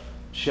of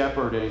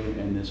shepherding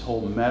and this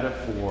whole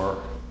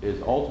metaphor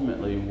is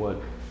ultimately what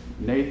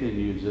Nathan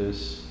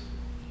uses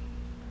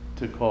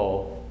to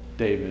call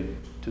David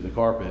to the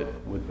carpet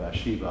with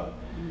Bathsheba.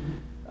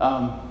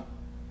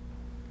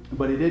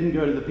 But he didn't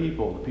go to the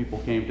people. The people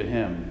came to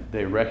him.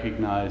 They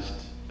recognized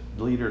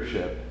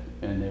leadership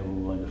and they were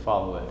willing to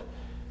follow it.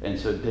 And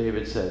so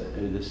David said,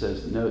 it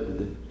says, note that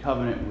the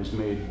covenant was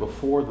made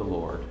before the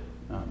Lord.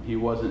 He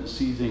wasn't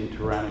seizing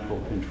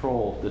tyrannical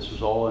control. This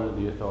was all under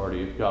the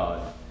authority of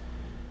God.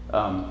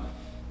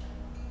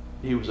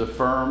 He was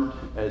affirmed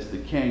as the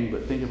king,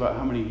 but think about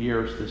how many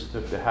years this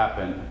took to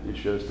happen. It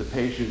shows the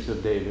patience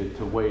of David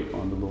to wait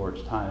on the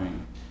Lord's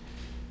timing.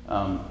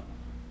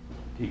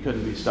 He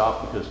couldn't be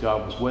stopped because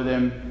God was with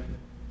him,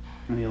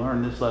 and he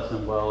learned this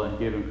lesson well and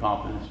gave him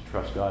confidence to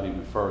trust God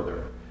even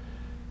further.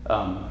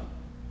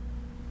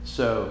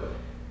 So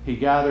he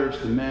gathers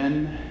the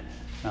men,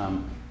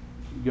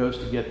 goes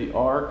to get the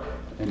ark,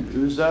 and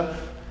Uzzah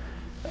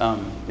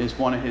is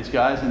one of his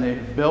guys, and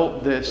they've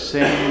built this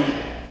same.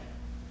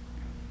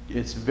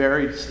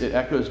 It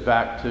echoes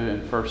back to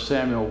in 1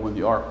 Samuel when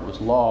the ark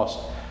was lost.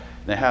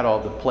 They had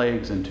all the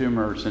plagues and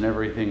tumors and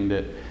everything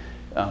that,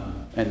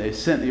 and they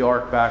sent the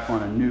ark back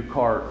on a new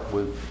cart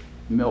with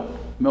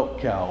milk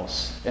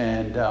cows,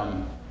 and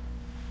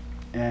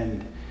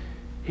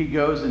he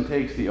goes and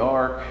takes the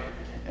ark,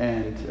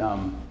 and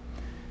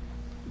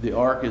the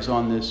ark is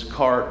on this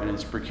cart and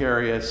it's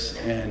precarious,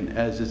 and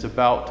as it's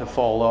about to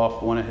fall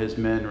off, one of his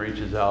men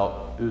reaches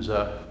out,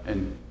 Uzzah,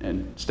 and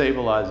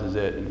stabilizes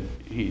it, and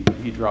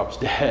he drops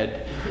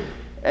dead.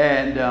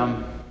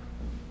 And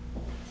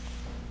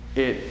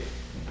it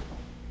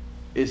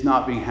is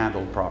not being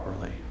handled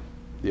properly.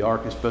 The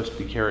ark is supposed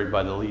to be carried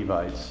by the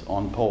Levites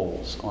on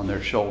poles on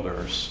their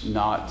shoulders,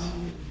 not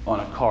on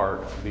a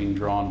cart being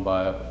drawn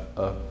by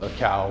a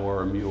cow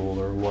or a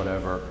mule or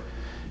whatever.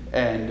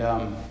 And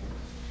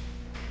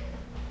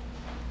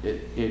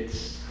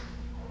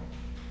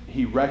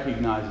he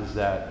recognizes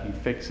that, he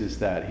fixes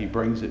that, he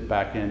brings it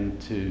back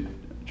into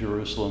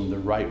Jerusalem the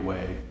right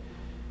way.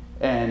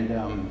 And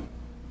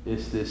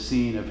it's this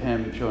scene of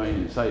him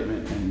showing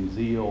excitement and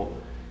zeal,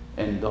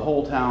 and the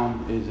whole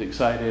town is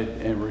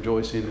excited and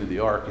rejoicing that the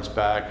ark is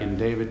back, and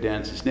David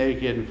dances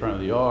naked in front of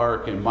the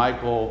ark, and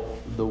Michael,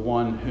 the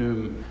one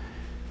whom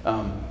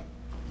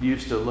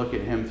used to look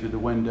at him through the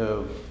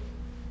window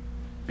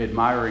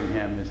admiring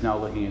him, is now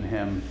looking at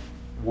him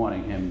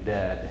wanting him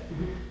dead.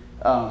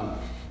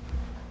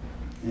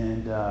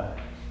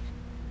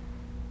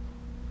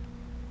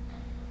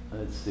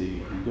 Let's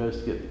see, he goes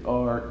to get the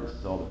ark. This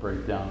is all the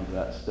breakdown of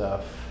that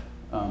stuff.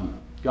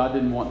 God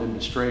didn't want them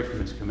to stray from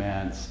his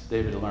commands.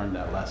 David learned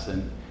that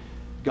lesson.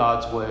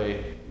 God's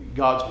way,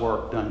 God's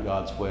work done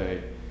God's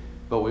way.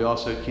 But we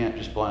also can't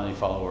just blindly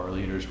follow our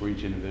leaders. We're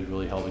each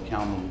individually held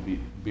accountable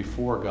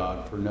before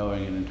God for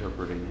knowing and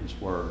interpreting His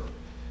Word.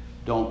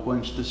 Don't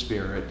quench the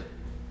Spirit.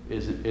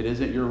 It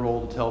isn't your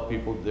role to tell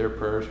people their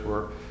prayers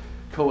were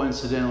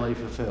coincidentally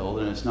fulfilled,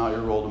 and it's not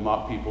your role to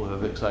mock people who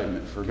have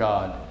excitement for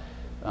God.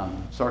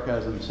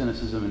 Sarcasm,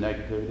 cynicism, and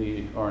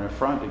negativity are an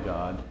affront to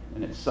God,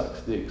 and it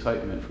sucks the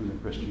excitement from the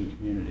Christian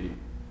community.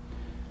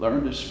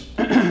 Learn to,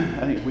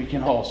 I think we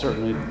can all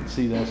certainly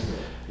see this,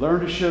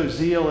 learn to show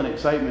zeal and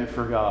excitement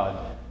for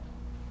God.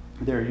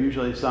 They're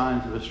usually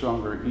signs of a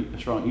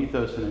strong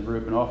ethos in a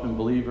group, and often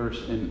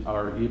believers in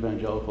our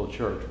evangelical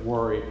church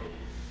worry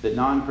that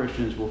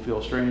non-Christians will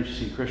feel strange to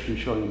see Christians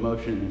showing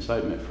emotion and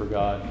excitement for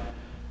God,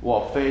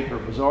 while fake or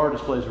bizarre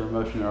displays of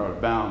emotion are out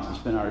of bounds. It's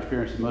been our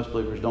experience that most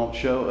believers don't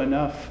show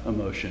enough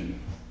emotion.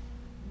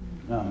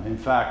 In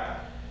fact,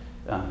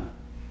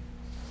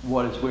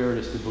 what is weird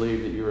is to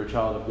believe that you're a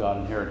child of God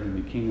inheriting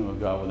the kingdom of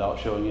God without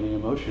showing any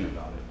emotion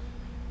about it.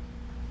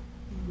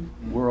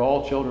 We're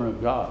all children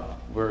of God.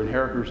 We're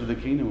inheritors of the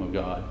kingdom of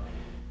God.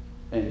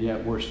 And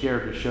yet we're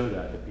scared to show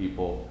that to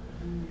people.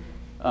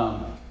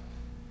 So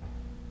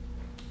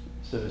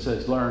it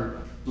says,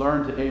 learn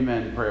to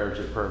amen prayers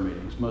at prayer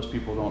meetings. Most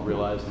people don't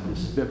realize that this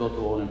is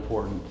biblical and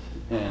important.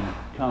 And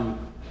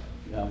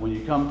when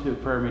you come to a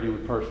prayer meeting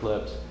with pursed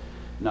lips,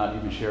 not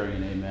even sharing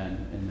an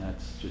amen, and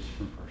that's just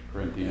from 1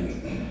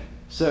 Corinthians.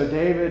 So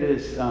David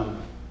is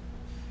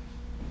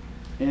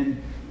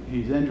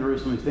he's in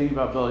Jerusalem. He's thinking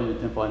about building the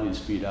temple. I need to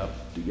speed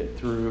up to get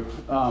through.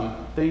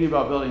 Thinking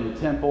about building the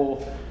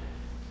temple,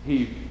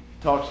 he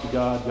talks to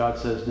God. God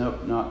says,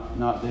 nope,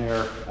 not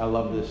there. I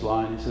love this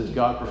line. He says,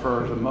 God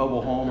prefers a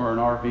mobile home or an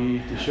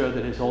RV to show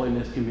that His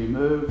holiness can be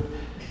moved.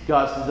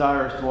 God's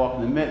desire is to walk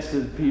in the midst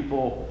of the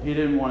people. He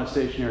didn't want a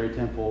stationary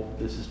temple.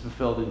 This is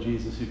fulfilled in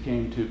Jesus, who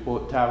came to,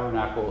 quote,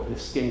 tabernacle,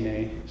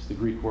 iskene, it's the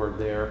Greek word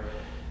there,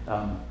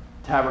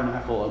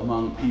 tabernacle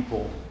among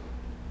people.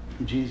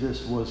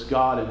 Jesus was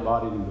God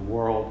embodied in the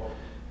world,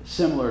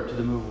 similar to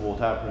the movable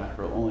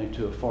tabernacle, only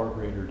to a far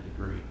greater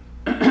degree.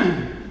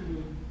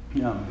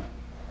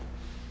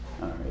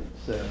 All right,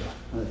 so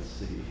let's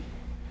see.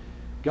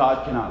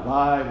 God cannot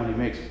lie. When He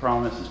makes a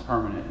promise, it's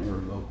permanent and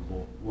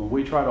irrevocable. When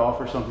we try to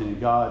offer something to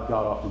God,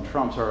 God often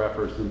trumps our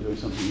efforts in doing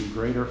something even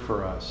greater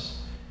for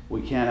us.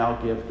 We can't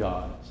outgive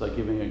God. It's like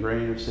giving a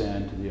grain of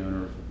sand to the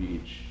owner of the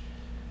beach.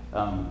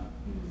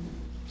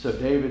 So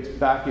David's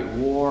back at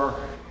war.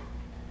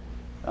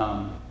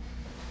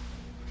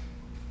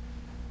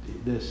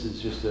 This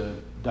is just a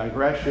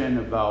digression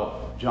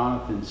about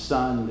Jonathan's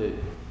son, that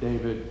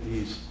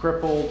he's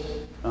crippled.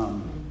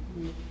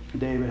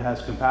 David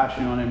has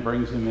compassion on him,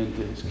 brings him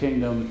into his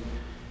kingdom,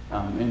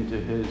 into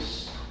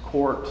his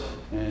court,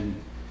 and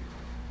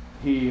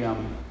he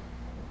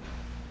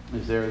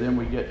is there. Then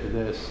we get to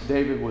this.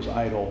 David was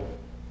idle.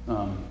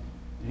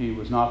 He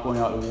was not going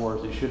out to war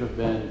as he should have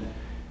been.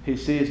 He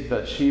sees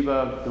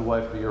Bathsheba, the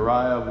wife of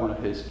Uriah, one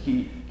of his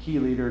key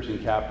leaders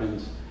and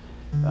captains.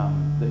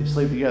 They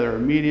sleep together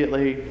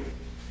immediately,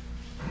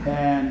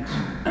 and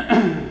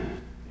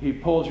he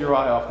pulls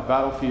Uriah off the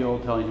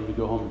battlefield, telling him to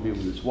go home and be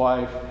with his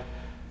wife.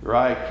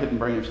 Uriah couldn't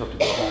bring himself to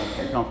go home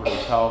and comfort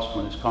his house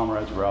when his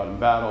comrades were out in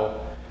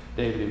battle.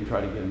 David even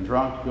tried to get him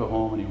drunk to go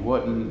home, and he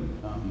wouldn't.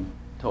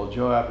 Told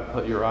Joab to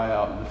put Uriah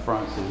out in the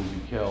front so he would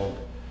be killed.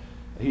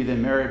 He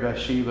then married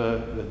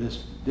Bathsheba, but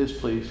this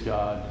displeased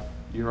God.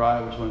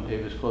 Uriah was one of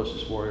David's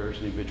closest warriors,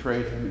 and he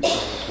betrayed him and killed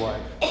his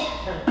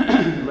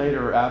wife.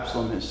 Later,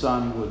 Absalom, his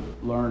son, would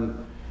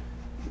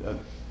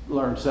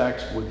learn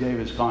sex with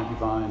David's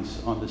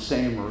concubines on the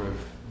same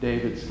roof.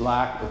 David's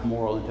lack of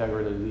moral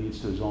integrity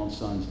leads to his own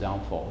son's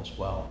downfall as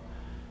well.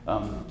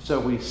 So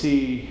we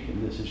see,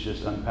 and this is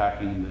just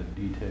unpacking the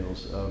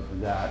details of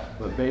that,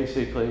 but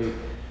basically,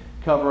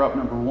 cover up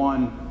number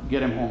one,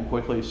 get him home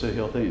quickly so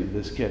he'll think that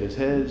this kid is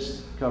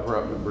his. Cover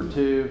up number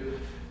two,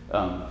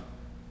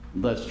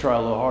 let's try a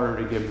little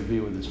harder to get him to be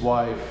with his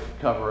wife.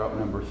 Cover up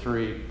number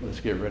three, let's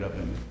get rid of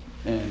him.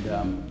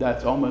 And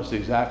that's almost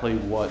exactly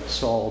what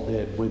Saul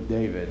did with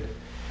David,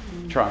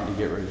 trying to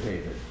get rid of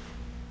David.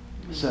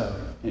 So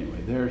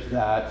anyway, there's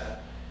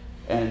that.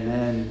 And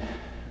then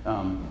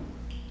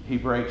he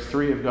breaks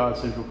three of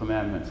God's central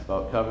commandments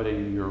about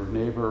coveting your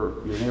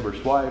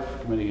neighbor's wife,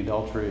 committing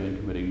adultery, and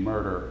committing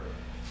murder.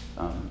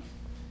 The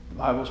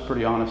Bible's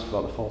pretty honest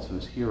about the faults of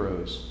his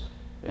heroes,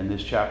 and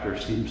this chapter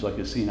seems like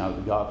a scene out of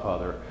The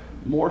Godfather,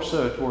 more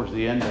so towards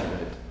the end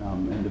of it,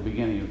 in the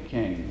beginning of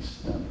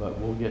Kings, but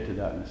we'll get to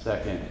that in a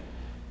second.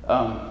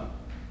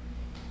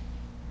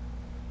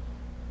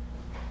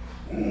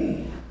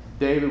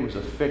 David was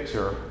a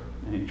fixer,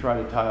 and he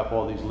tried to tie up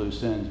all these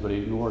loose ends, but he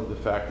ignored the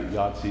fact that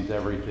God sees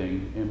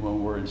everything. And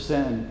when we're in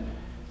sin,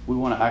 we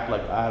want to act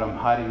like Adam,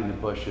 hiding in the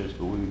bushes,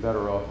 but we'd be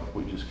better off if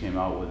we just came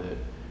out with it.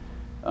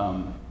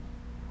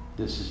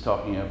 This is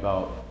talking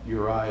about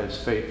Uriah's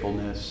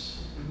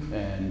faithfulness,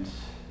 and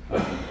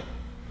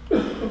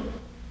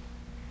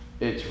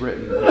it's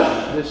written,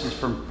 this is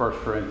from 1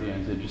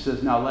 Corinthians. It just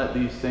says,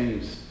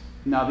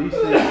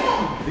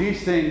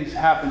 these things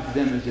happened to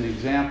them as an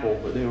example,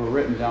 but they were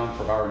written down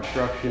for our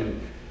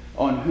instruction,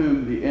 on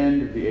whom the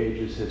end of the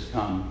ages has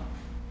come.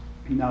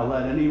 Now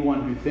let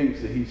anyone who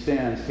thinks that he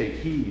stands take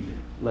heed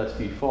lest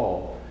he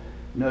fall.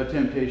 No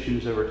temptation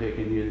is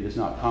overtaken you that is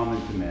not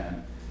common to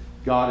man.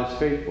 God is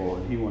faithful,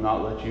 and he will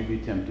not let you be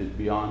tempted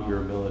beyond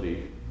your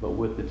ability. But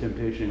with the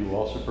temptation he will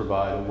also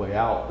provide a way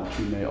out that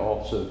you may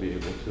also be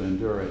able to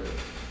endure it.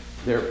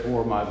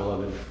 Therefore, my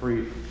beloved,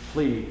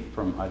 flee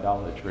from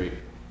idolatry.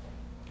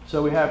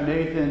 So we have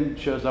Nathan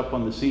shows up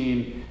on the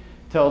scene,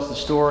 tells the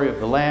story of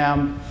the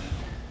lamb.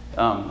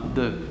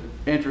 The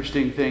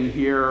interesting thing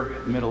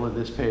here, middle of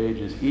this page,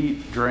 is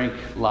eat, drink,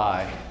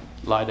 lie.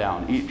 Lie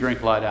down. Eat,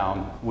 drink, lie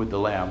down with the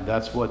lamb.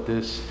 That's what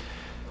this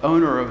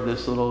owner of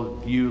this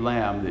little ewe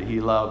lamb that he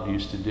loved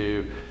used to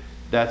do.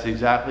 That's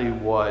exactly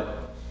what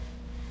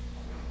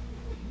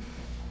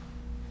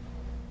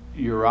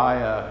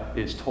Uriah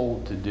is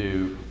told to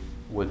do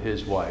with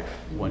his wife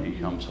when he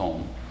comes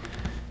home.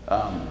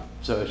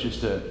 So it's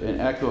just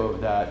an echo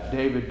of that.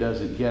 David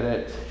doesn't get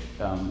it.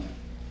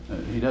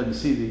 He doesn't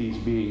see that he's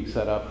being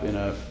set up in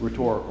a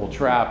rhetorical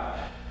trap.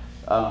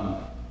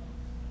 And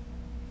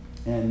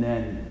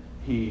then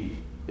he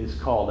is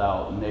called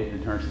out, and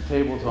Nathan turns the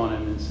tables on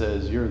him and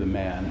says, "You're the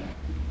man."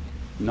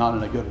 Not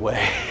in a good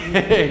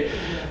way.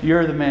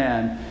 You're the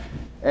man.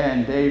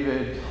 And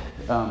David,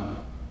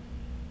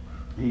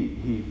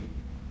 he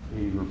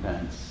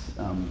repents.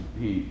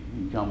 He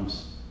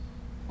comes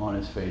on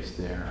his face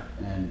there,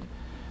 and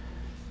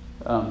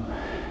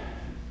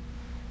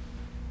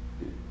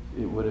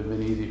it would have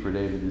been easy for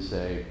David to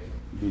say,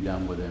 "Be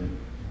done with him,"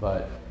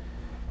 but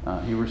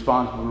he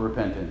responds with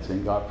repentance,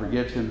 and God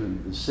forgives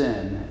him the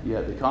sin,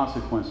 yet the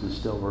consequences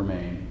still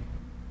remain.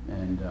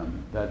 And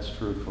that's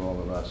true for all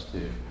of us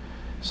too.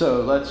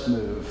 So let's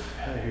move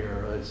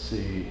here. Let's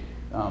see.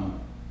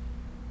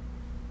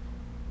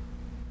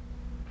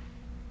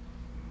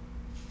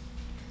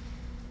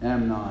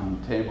 Amnon,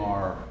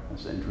 Tamar,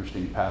 that's an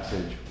interesting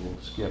passage. We'll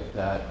skip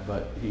that.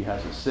 But he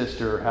has a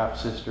sister,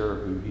 half-sister,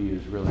 who he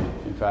is really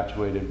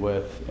infatuated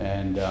with.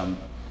 And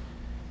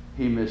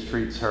he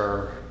mistreats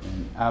her.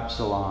 And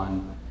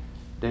Absalom,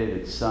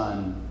 David's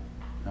son,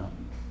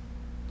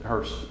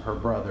 her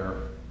brother,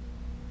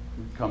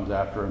 comes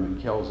after him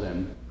and kills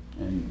him.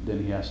 And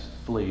then he has to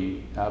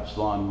flee.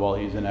 Absalom, while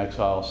he's in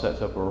exile,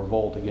 sets up a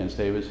revolt against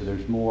David. So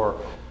there's more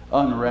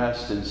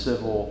unrest and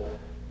civil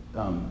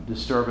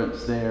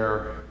disturbance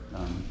there.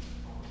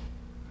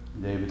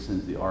 David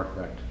sends the ark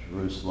back to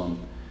Jerusalem.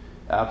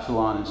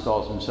 Absalom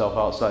installs himself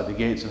outside the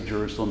gates of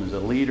Jerusalem as a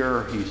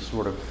leader. He's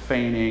sort of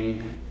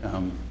feigning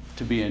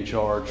to be in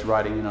charge,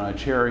 riding in on a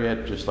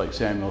chariot, just like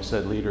Samuel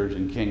said leaders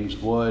and kings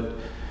would.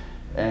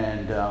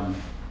 And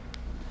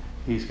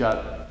he's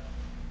got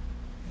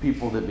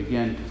people that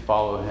begin to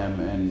follow him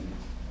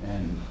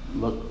and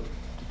look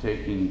to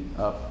taking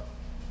up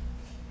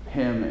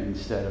him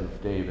instead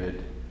of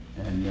David.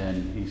 And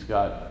then he's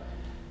got,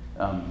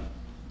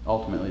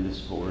 ultimately this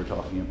is what we're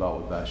talking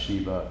about with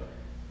Bathsheba.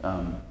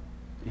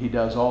 He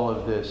does all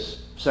of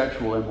this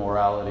sexual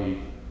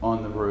immorality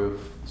on the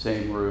roof,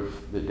 same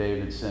roof that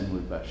David sinned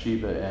with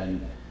Bathsheba,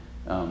 and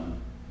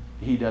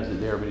he does it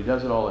there, but he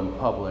does it all in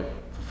public,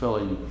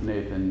 fulfilling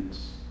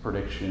Nathan's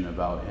prediction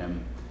about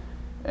him.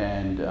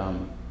 And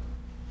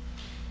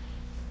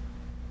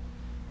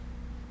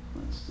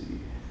let's see.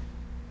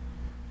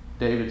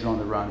 David's on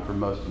the run for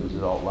most of his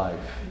adult life.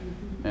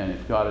 And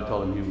if God had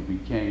told him he would be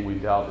king, we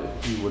doubt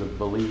that he would have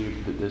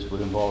believed that this would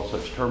involve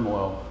such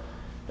turmoil.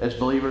 As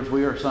believers,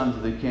 we are sons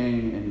of the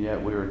king, and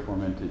yet we are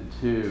tormented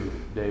too.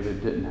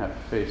 David didn't have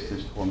to face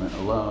this torment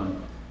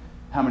alone.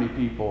 How many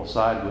people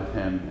side with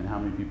him, and how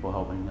many people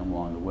helping him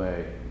along the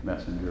way,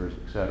 messengers,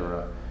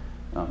 etc.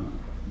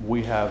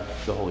 We have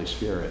the Holy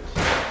Spirit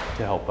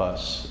to help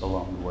us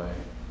along the way.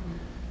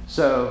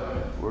 So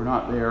we're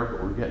not there,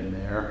 but we're getting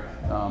there.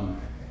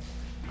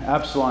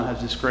 Absalom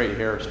has this great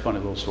hair. It's a funny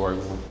little story.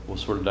 We'll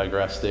sort of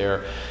digress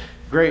there.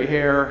 Great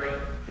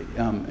hair.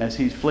 As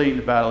he's fleeing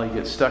to battle, he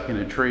gets stuck in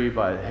a tree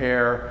by the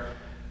hair.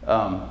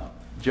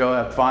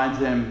 Joab finds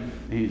him.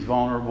 He's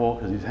vulnerable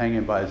because he's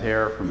hanging by his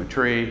hair from a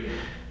tree.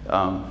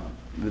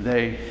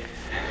 They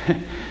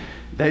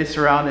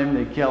surround him.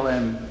 They kill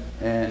him.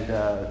 And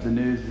the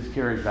news is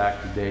carried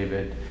back to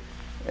David.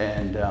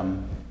 And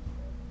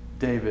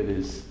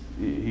David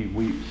he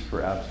weeps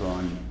for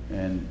Absalom.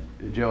 And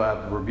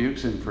Joab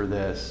rebukes him for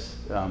this,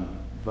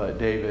 but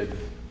David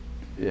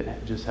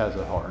just has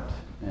a heart.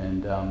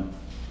 And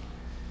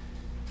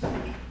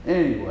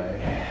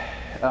anyway,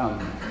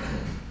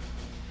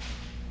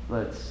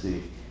 let's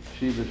see.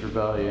 Sheba's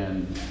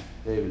rebellion,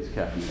 David's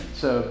cabinet.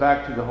 So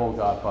back to the whole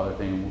Godfather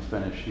thing, and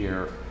we'll finish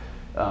here.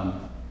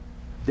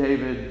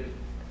 David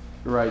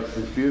writes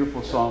this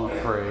beautiful song of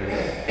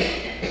praise.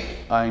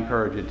 I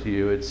encourage it to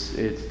you.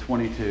 It's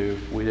 22.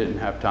 We didn't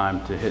have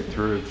time to hit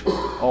through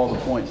all the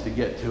points to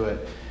get to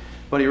it.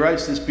 But he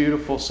writes this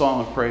beautiful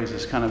song of praise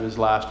as kind of his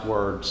last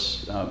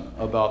words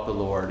about the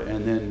Lord.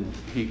 And then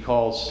he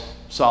calls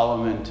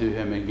Solomon to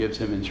him and gives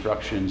him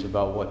instructions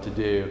about what to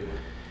do.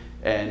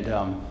 And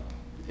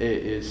it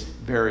is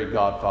very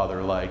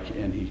Godfather-like.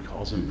 And he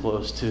calls him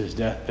close to his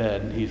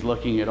deathbed. And he's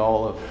looking at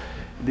all of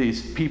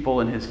these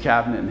people in his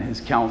cabinet and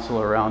his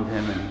council around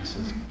him, and he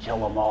says, kill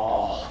them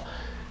all.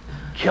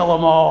 Kill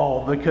them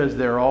all, because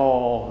they're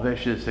all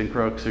vicious and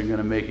crooks and going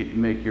to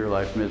make your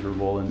life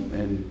miserable.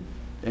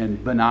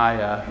 And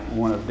Benaiah,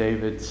 one of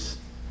David's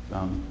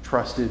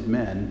trusted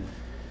men,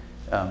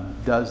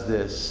 does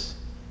this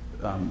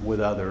with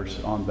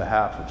others on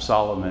behalf of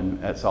Solomon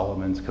at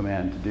Solomon's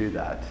command to do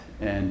that.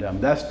 And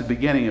that's the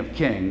beginning of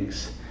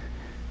Kings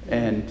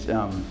and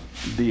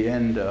the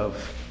end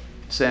of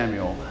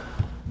Samuel.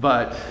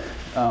 But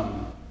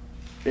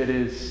it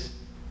is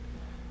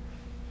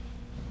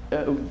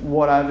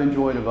what I've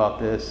enjoyed about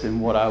this,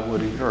 and what I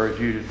would encourage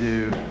you to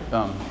do,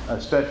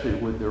 especially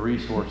with the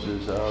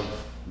resources of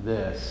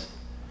this.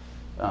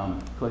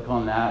 Click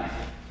on that,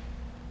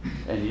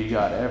 and you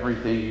got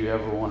everything you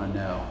ever want to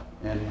know,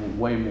 and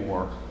way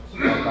more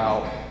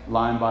about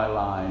line by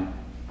line,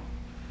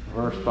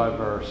 verse by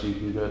verse. You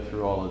can go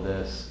through all of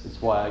this.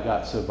 It's why I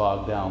got so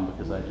bogged down,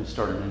 because I just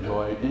started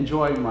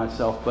enjoying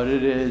myself. But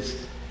it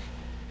is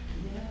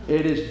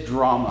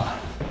drama.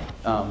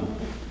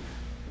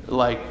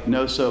 Like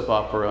no soap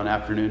opera on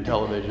afternoon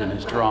television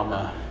is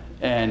drama.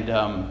 And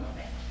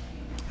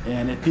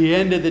at the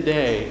end of the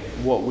day,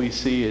 what we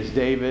see is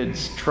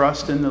David's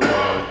trust in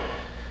the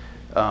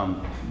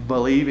Lord,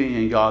 believing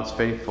in God's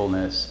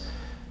faithfulness,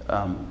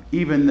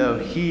 even though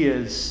he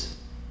is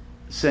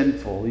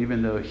sinful,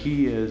 even though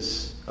he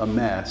is a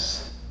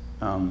mess.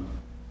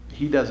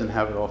 He doesn't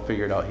have it all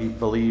figured out. He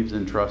believes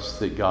and trusts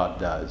that God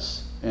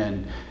does.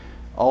 And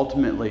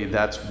ultimately,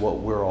 that's what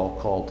we're all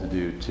called to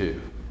do too.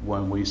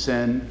 When we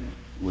sin,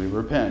 we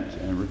repent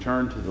and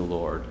return to the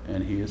Lord,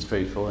 and he is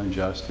faithful and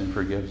just and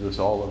forgives us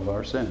all of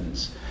our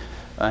sins.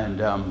 And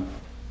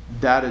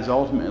that is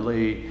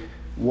ultimately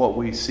what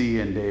we see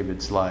in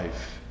David's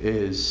life,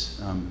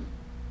 is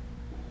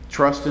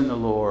trust in the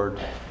Lord.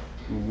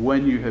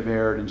 When you have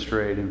erred and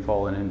strayed and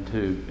fallen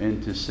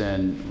into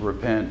sin,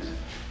 repent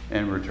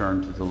and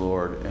return to the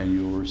Lord, and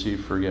you will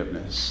receive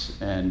forgiveness.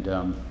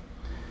 And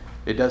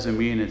it doesn't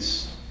mean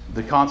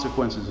the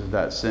consequences of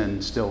that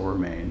sin still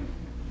remain,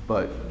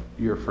 but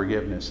your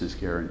forgiveness is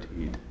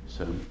guaranteed.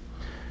 So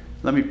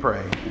let me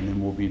pray, and then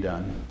we'll be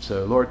done.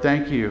 So Lord,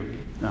 thank you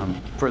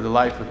for the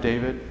life of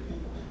David.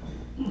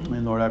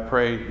 And Lord, I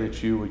pray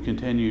that you would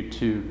continue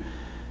to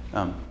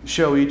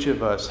show each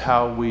of us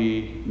how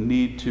we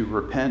need to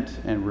repent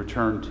and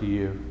return to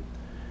you.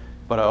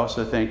 But I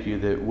also thank you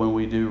that when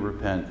we do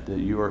repent, that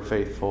you are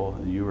faithful,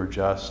 and you are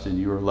just, and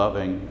you are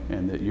loving,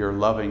 and that your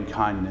loving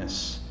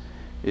kindness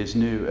is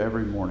new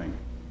every morning.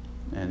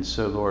 And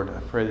so, Lord, I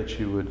pray that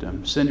you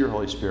would send your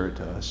Holy Spirit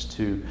to us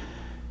to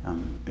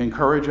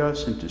encourage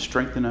us and to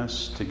strengthen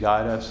us, to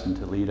guide us and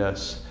to lead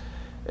us,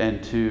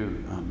 and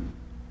to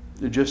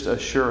just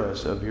assure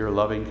us of your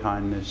loving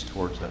kindness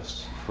towards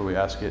us. For we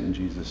ask it in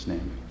Jesus'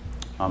 name.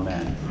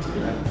 Amen.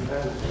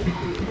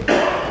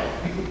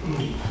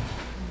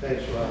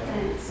 Thanks, Rob.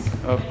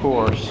 Thanks. Of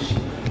course.